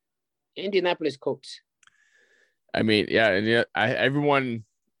 Indianapolis Colts. I mean, yeah, and everyone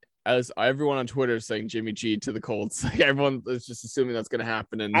on Twitter is saying Jimmy G to the Colts. Like, everyone is just assuming that's going to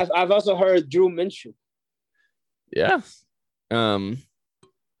happen. And I've also heard Drew Minshew. Yeah, Gardner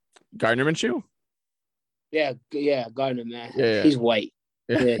Minshew. Yeah, Gardner, man. Yeah. He's white.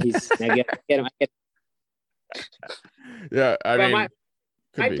 Yeah, he's. I get him. Yeah, I mean,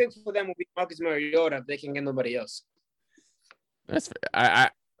 my pick for them will be Marcus Mariota if they can get nobody else. That's fair.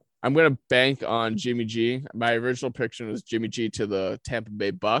 I'm gonna bank on Jimmy G. My original picture was Jimmy G to the Tampa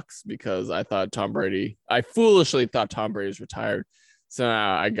Bay Bucks, because I foolishly thought Tom Brady was retired. So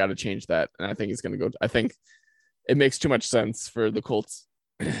now I got to change that, and I think he's gonna go. I think it makes too much sense for the Colts.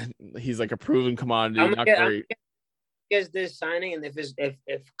 He's like a proven commodity. Not great. Guess this signing, and if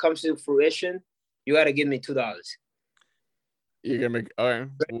it comes to fruition, you got to give me $2. You're gonna make. All right.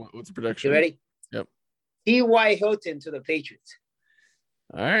 What's the prediction? You ready? Yep. T.Y. Hilton to the Patriots.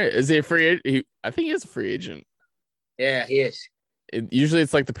 All right. Is he a free agent? I think he is a free agent. Yeah, he is. Usually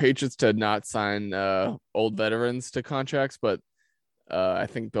it's like the Patriots to not sign old veterans to contracts, but I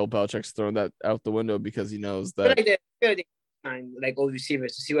think Bill Belichick's thrown that out the window, because he knows that. I feel like they sign like old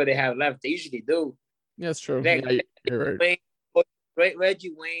receivers to see what they have left. They usually do. Yeah, that's true. You're right.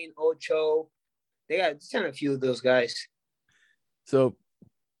 Reggie Wayne, Ocho. They got just kind of a few of those guys. So,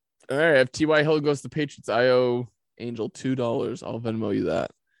 all right, if T.Y. Hill goes to the Patriots, I owe Angel $2. I'll Venmo you that.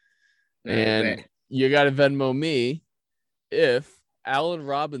 And you got to Venmo me if Allen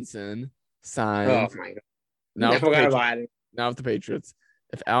Robinson signs, Oh my god! now I with the forgot Patriots, about it. now with the Patriots,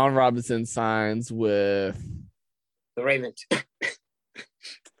 if Allen Robinson signs with The Ravens.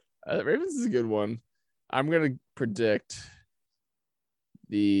 Ravens is a good one. I'm gonna predict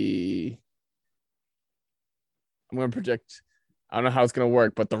the. I'm gonna predict. I don't know how it's gonna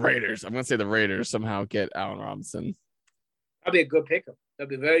work, but the Raiders. I'm gonna say the Raiders somehow get Allen Robinson. That'll be a good pickup. That'll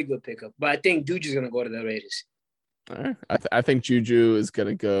be a very good pickup. But I think Juju's gonna go to the Raiders. All right. I think Juju is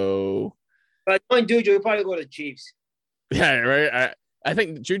gonna go. But knowing Juju, he'll probably go to the Chiefs. Yeah, right. I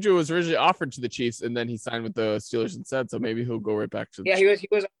think Juju was originally offered to the Chiefs, and then he signed with the Steelers instead. So maybe he'll go right back to. Yeah, he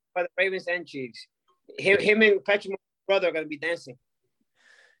was by the Ravens and Chiefs. Him and Patrick Mahomes' brother are gonna be dancing.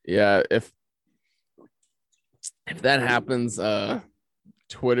 Yeah, if that happens,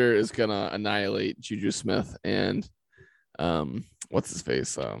 Twitter is gonna annihilate Juju Smith and what's his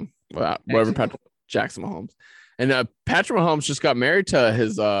face? Whatever Jackson Mahomes. And Patrick Mahomes just got married to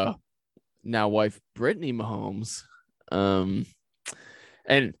his now wife Brittany Mahomes.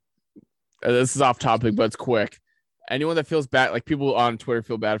 And this is off topic, but it's quick. Anyone that feels bad, like people on Twitter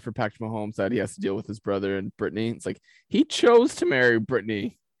feel bad for Patrick Mahomes that he has to deal with his brother and Brittany. It's like he chose to marry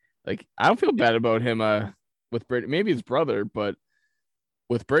Brittany. Like I don't feel bad about him with Brittany, maybe his brother, but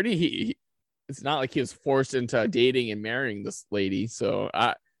with Brittany, he it's not like he was forced into dating and marrying this lady. So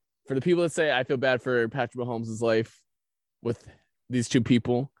for the people that say I feel bad for Patrick Mahomes' life with these two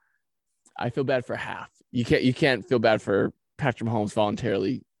people, I feel bad for half. You can't feel bad for Patrick Mahomes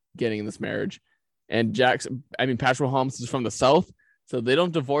voluntarily getting in this marriage. And Patrick Mahomes is from the South, so they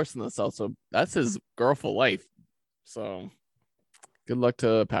don't divorce in the South. So that's his girl for life. So good luck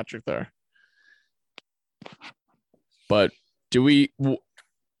to Patrick there. But do we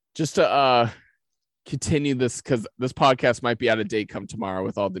just to continue this, because this podcast might be out of date come tomorrow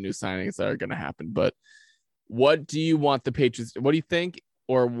with all the new signings that are going to happen. But what do you want the Patriots? What do you think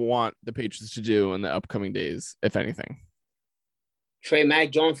or want the Patriots to do in the upcoming days, if anything? Trade Mac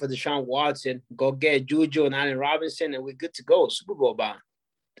Jones for Deshaun Watson. Go get Juju and Allen Robinson, and we're good to go. Super Bowl bound.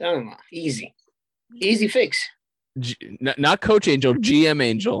 Tell them easy fix. Not Coach Angel, GM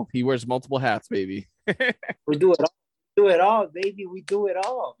Angel. He wears multiple hats, baby. We do it all. Do it all, baby. We do it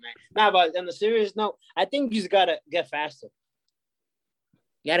all, man. Nah, but on a serious note, I think you just gotta get faster.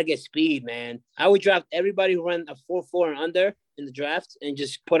 You gotta get speed, man. I would draft everybody who ran a 4.4 and under in the draft and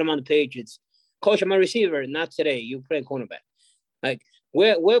just put them on the Patriots. Coach, I'm a receiver. Not today. You play cornerback. Like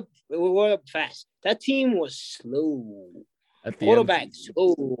we're fast. That team was slow. Quarterback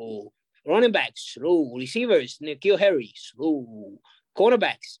slow. Running back slow. Receivers, N'Keal Harry slow.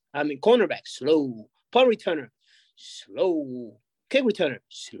 Cornerbacks slow. Punt returner slow. Kick returner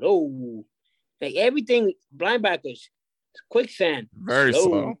slow. Like everything. Linebackers quicksand. Very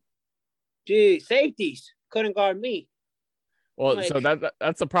slow. Gee, safeties couldn't guard me. Well, like, so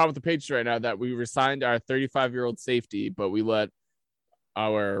that's the problem with the Patriots right now, that we resigned our 35-year-old safety, but we let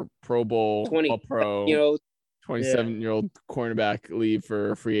our Pro Bowl, 27-year-old cornerback leave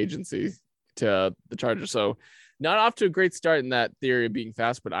for free agency to the Chargers. So not off to a great start in that theory of being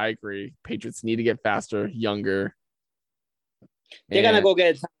fast, but I agree. Patriots need to get faster, younger. They're gonna go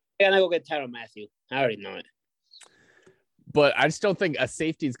get Tyrann Mathieu. I already know it. But I just don't think a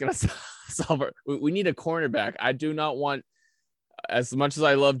safety is gonna solve it. We need a cornerback. I do not want, as much as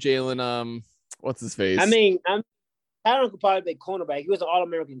I love Jalen, what's his face? I mean, Tyrann could probably be cornerback. He was an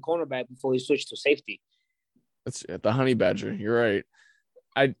All-American cornerback before he switched to safety. That's the Honey Badger. You're right.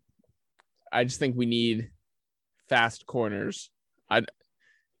 I just think we need fast corners.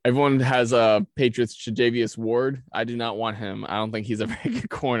 Everyone has Patriots Tre'Davious Ward. I do not want him. I don't think he's a very good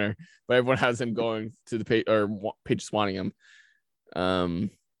corner, but everyone has him going to the Patriots wanting him.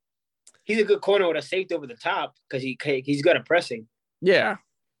 He's a good corner with a safety over the top because he's good at pressing. Yeah,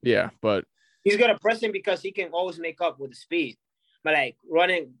 but he's good at pressing because he can always make up with the speed. But like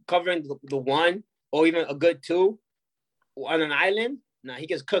covering the one or even a good two on an island, he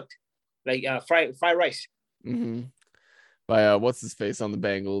gets cooked like fried rice. Mm-hmm. By what's his face on the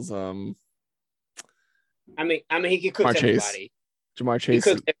Bengals? I mean, he can cook everybody. Jamar Chase.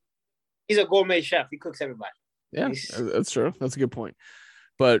 He's a gourmet chef. He cooks everybody. Yeah, that's true. That's a good point.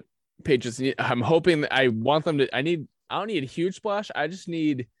 But Patriots, I'm hoping that I want them to. I don't need a huge splash. I just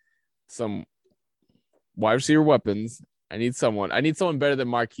need some wide receiver weapons. I need someone better than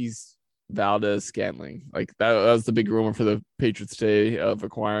Marquise Valdez-Scantling. Like that was the big rumor for the Patriots today of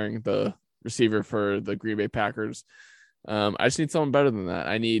acquiring the receiver for the Green Bay Packers. I just need someone better than that.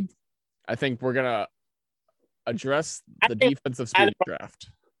 I think we're gonna address the defensive speed draft.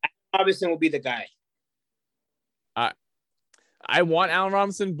 Robinson will be the guy. I want Allen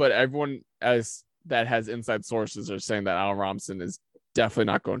Robinson, but everyone, as that has inside sources are saying that Allen Robinson is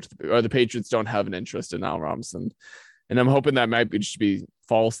definitely not going to or the Patriots don't have an interest in Allen Robinson. And I'm hoping that might just be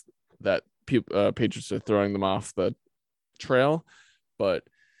false, that Patriots are throwing them off the trail. But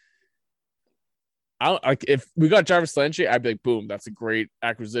if we got Jarvis Landry, I'd be like, boom, that's a great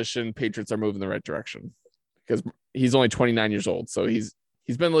acquisition. Patriots are moving in the right direction because he's only 29 years old. So he's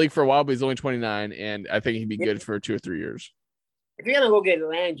been in the league for a while, but he's only 29, and I think he'd be good for 2 or 3 years. If you're gonna go get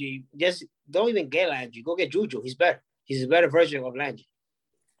Landry, just don't even get Landry. Go get Juju. He's better. He's a better version of Landry.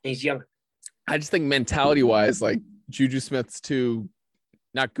 And he's younger. I just think mentality-wise, like Juju Smith's too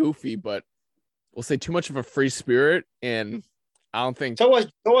not goofy, but we'll say too much of a free spirit, and I don't think so was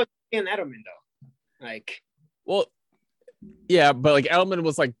Ian Edelman though. Like, well, yeah, but like Edelman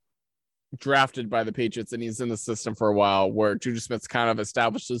was like drafted by the Patriots and he's in the system for a while, where Juju Smith's kind of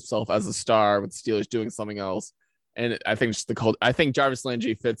established himself as a star with the Steelers doing something else. And I think just I think Jarvis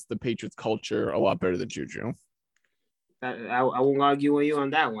Landry fits the Patriots culture a lot better than Juju. I won't argue with you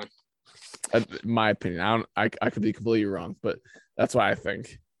on that one. My opinion. I could be completely wrong, but that's why I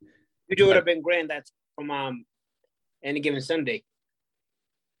think Juju would have been great. That's from Any Given Sunday.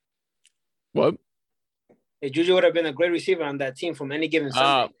 What? Juju would have been a great receiver on that team from Any Given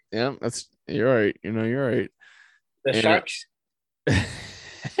Sunday. Yeah, you're right. You're right. The Sharks.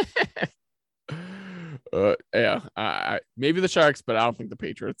 Yeah, I maybe the Sharks, but I don't think the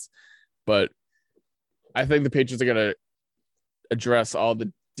Patriots. But I think the Patriots are gonna address all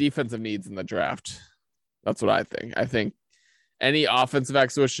the defensive needs in the draft. That's what I think. I think any offensive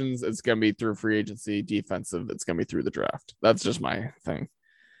acquisitions, it's gonna be through free agency. Defensive, it's gonna be through the draft. That's just my thing.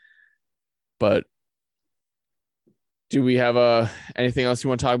 But do we have anything else you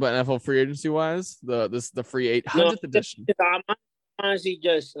want to talk about NFL free agency wise? The free 800th edition. I'm honestly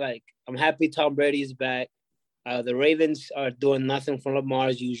just like, I'm happy Tom Brady is back. The Ravens are doing nothing from Lamar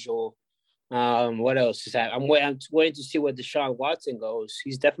as usual. What else is that? I'm waiting to see where Deshaun Watson goes.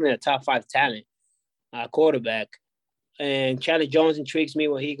 He's definitely a top 5 talent quarterback. And Chandler Jones intrigues me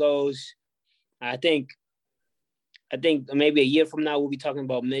where he goes. I think maybe a year from now we'll be talking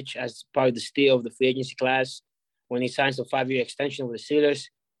about Mitch as probably the steal of the free agency class when he signs a 5-year extension with the Steelers.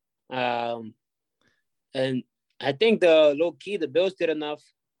 And I think the Bills did enough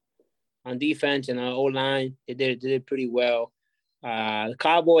on defense and on O-line. They did pretty well. The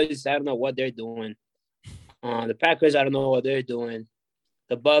Cowboys, I don't know what they're doing. The Packers, I don't know what they're doing.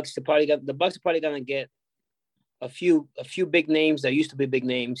 The Bucks are probably gonna get a few big names that used to be big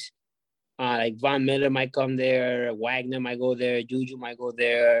names. Like Von Miller might come there, Wagner might go there, Juju might go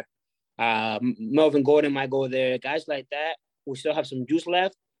there, Melvin Gordon might go there. Guys like that who still have some juice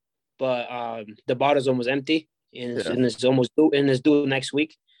left, but the bottle's almost empty, and it's almost due, and it's due next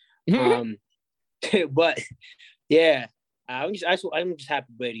week. But yeah, I'm just happy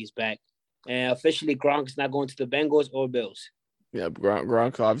Brady's back, and officially Gronk's not going to the Bengals or Bills. Yeah,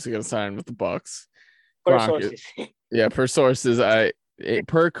 Gronk obviously going to sign with the Bucks. Per sources. Per sources.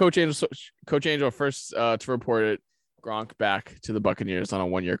 Per Coach Angel first to report it, Gronk back to the Buccaneers on a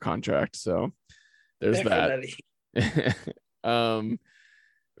 1-year contract. So there's Definitely. That.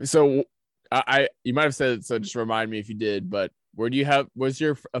 So you might have said it, so just remind me if you did, but was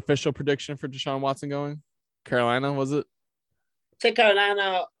your official prediction for Deshaun Watson going? Carolina, was it? Say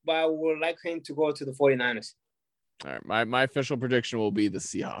Carolina, but I would like him to go to the 49ers. All right. My official prediction will be the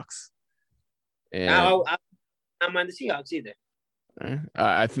Seahawks. And I'm on the Seahawks either.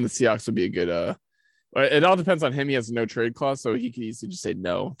 I think the Seahawks would be a good it all depends on him. He has a no trade clause, so he could easily just say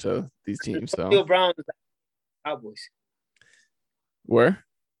no to these teams. So Antonio Brown, Cowboys. Where?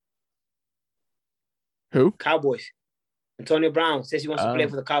 Who? Cowboys. Antonio Brown says he wants to play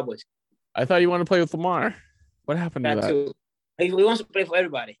for the Cowboys. I thought you wanted to play with Lamar. What happened to that? Too. He wants to play for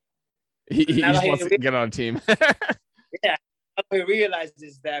everybody. He just wants to get on a team. Yeah. He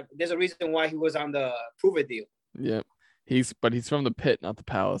realizes that there's a reason why he was on the Prove It deal. Yeah. He's from the pit, not the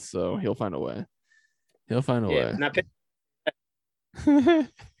palace, so he'll find a way. Way. Not pit. I'm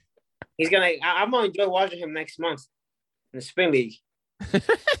gonna enjoy watching him next month in the spring league.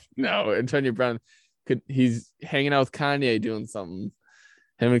 No, Antonio Brown he's hanging out with Kanye doing something.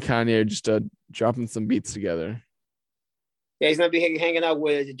 Him and Kanye are just dropping some beats together. Yeah, he's gonna be hanging out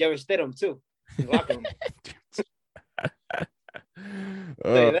with Jared Stidham too.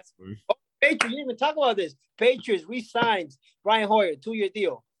 Patriots, you didn't even talk about this. Patriots re-signed Brian Hoyer, 2-year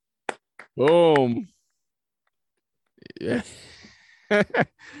deal. Boom. Yeah.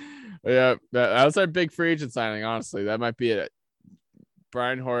 Yeah, that was our big free agent signing, honestly. That might be it.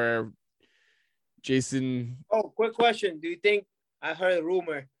 Brian Hoyer, Jason. Oh, quick question. Do you think, I heard a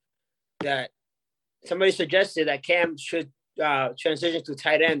rumor that somebody suggested that Cam should transition to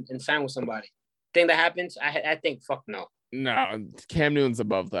tight end and sign with somebody. Think that happens? I think fuck no. No, Cam Newton's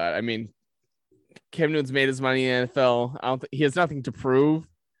above that. I mean, Cam Newton's made his money in the NFL. I don't he has nothing to prove.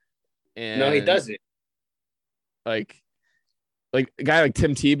 And No, he doesn't. Like a guy like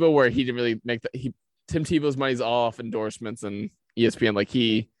Tim Tebow, where he didn't really make Tim Tebow's money's all off endorsements and ESPN. Like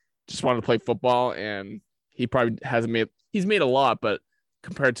he just wanted to play football, and he probably hasn't made. He's made a lot, but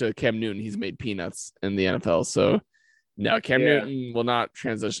compared to Cam Newton, he's made peanuts in the NFL. So no, Cam Newton will not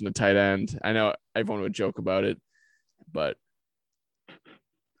transition to tight end. I know everyone would joke about it, but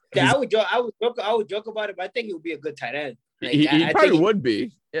yeah, I would joke about it, but I think he would be a good tight end. Like, he probably would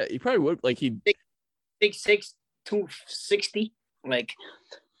be. Yeah, he probably would. Like he 6'6", 260. Like,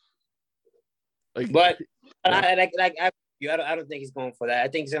 but I don't think he's going for that. I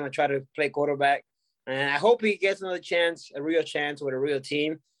think he's gonna try to play quarterback, and I hope he gets another chance, a real chance with a real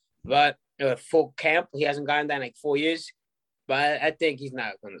team. But full camp, he hasn't gotten that in like 4 years. But I think he's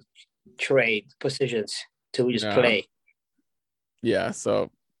not gonna trade positions to just play. Yeah,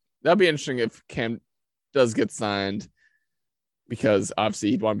 so that'll be interesting if Cam does get signed, because obviously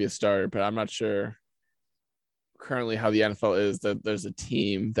he'd want to be a starter, but I'm not sure currently how the NFL is that there's a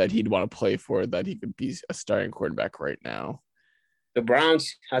team that he'd want to play for that he could be a starting quarterback right now. The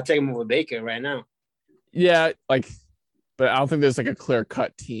Browns, I'll take him over Baker right now. Yeah, but I don't think there's like a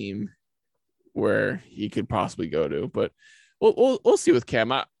clear-cut team where he could possibly go to. But we'll see with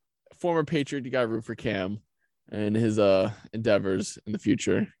Cam. Former Patriot, you got to root for Cam and his endeavors in the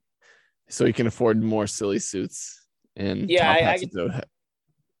future, so he can afford more silly suits and top hats.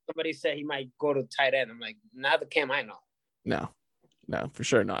 Somebody said he might go to tight end. I'm like, not the Cam I know. No, for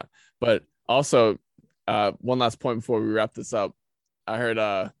sure not. But also, one last point before we wrap this up. I heard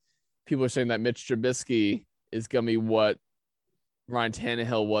people are saying that Mitch Trubisky is going to be what Ryan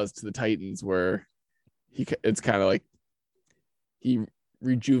Tannehill was to the Titans, where it's kind of like he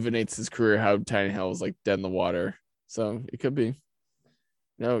rejuvenates his career, how Tannehill was like dead in the water. So it could be.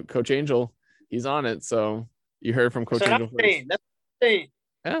 No, Coach Angel, he's on it. So you heard from Coach Angel first. That's the thing.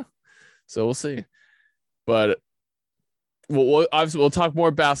 Yeah, so we'll see, but we'll obviously talk more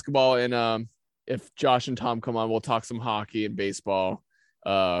basketball, and if Josh and Tom come on, we'll talk some hockey and baseball.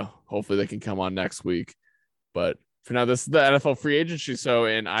 Hopefully they can come on next week, but for now, this is the NFL free agency show,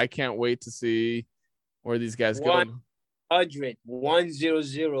 and I can't wait to see where these guys go. 100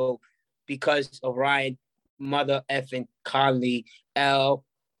 because of Ryan mother effing Conley,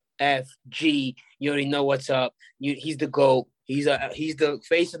 LFG. You already know what's up. He's the GOAT. He's the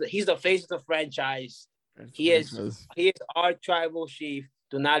face of the franchise. He is our tribal chief.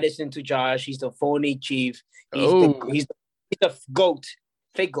 Do not listen to Josh. He's the phony chief. He's the GOAT.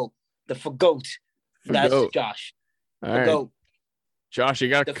 Fake GOAT. The GOAT. That's Josh. All right. GOAT. Josh, you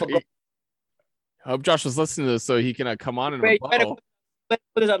got to. I hope Josh was listening to this so he can come on and rebuttal. Put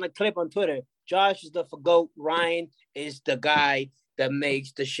this on the clip on Twitter. Josh is the GOAT. Ryan is the guy that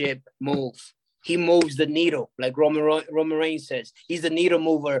makes the ship move. He moves the needle, like Roman Reigns says. He's the needle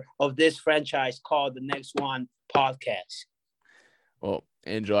mover of this franchise called the Next One Podcast. Well,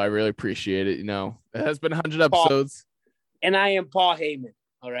 Angel, I really appreciate it. You know, it has been 100 episodes. And I am Paul Heyman,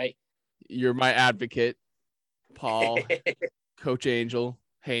 all right? You're my advocate, Paul, Coach Angel,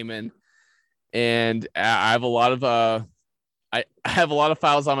 Heyman. And I have a lot of I have a lot of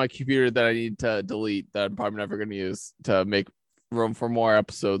files on my computer that I need to delete that I'm probably never going to use to make room for more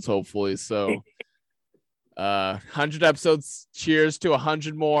episodes, hopefully. So 100 episodes. Cheers to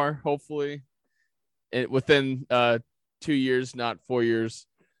 100 more, hopefully, within 2 years, not 4 years.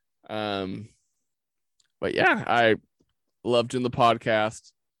 But yeah, I love doing the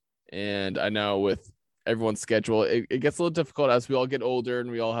podcast, and I know with everyone's schedule, it gets a little difficult as we all get older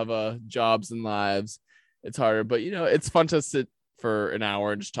and we all have jobs and lives. It's harder, but it's fun to sit for an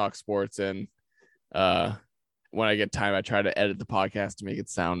hour and just talk sports. And when I get time, I try to edit the podcast to make it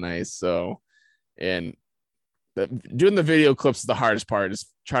sound nice. So, and doing the video clips is the hardest part, is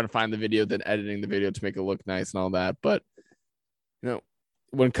trying to find the video, then editing the video to make it look nice and all that. But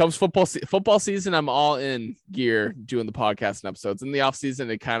when it comes football season, I'm all in gear doing the podcast and episodes. In the off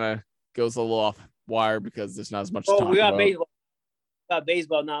season, it kind of goes a little off wire because there's not as much to talk about. Baseball. We got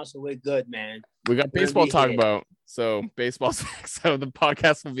baseball now, so we're good, man. We got baseball to talk about. So baseball, so the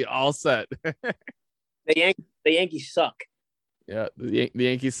podcast will be all set. The Yankees suck. Yeah, the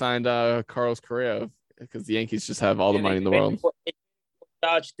Yankees signed Carlos Correa because the Yankees just have all the money in the world.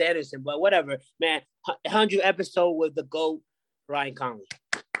 Dodge Stevenson, but whatever, man. 100 episode with the GOAT, Ryan Conley.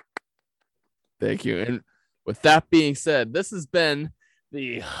 Thank you. And with that being said, this has been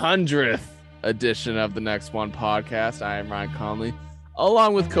the 100th edition of the Next One Podcast. I am Ryan Conley,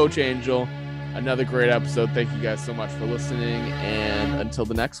 along with Coach Angel. Another great episode. Thank you guys so much for listening. And until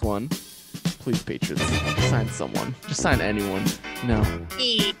the next one, Please, Patriots, sign someone. Just sign anyone. No.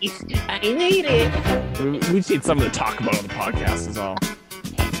 I need it. We just need something to talk about on the podcast is all.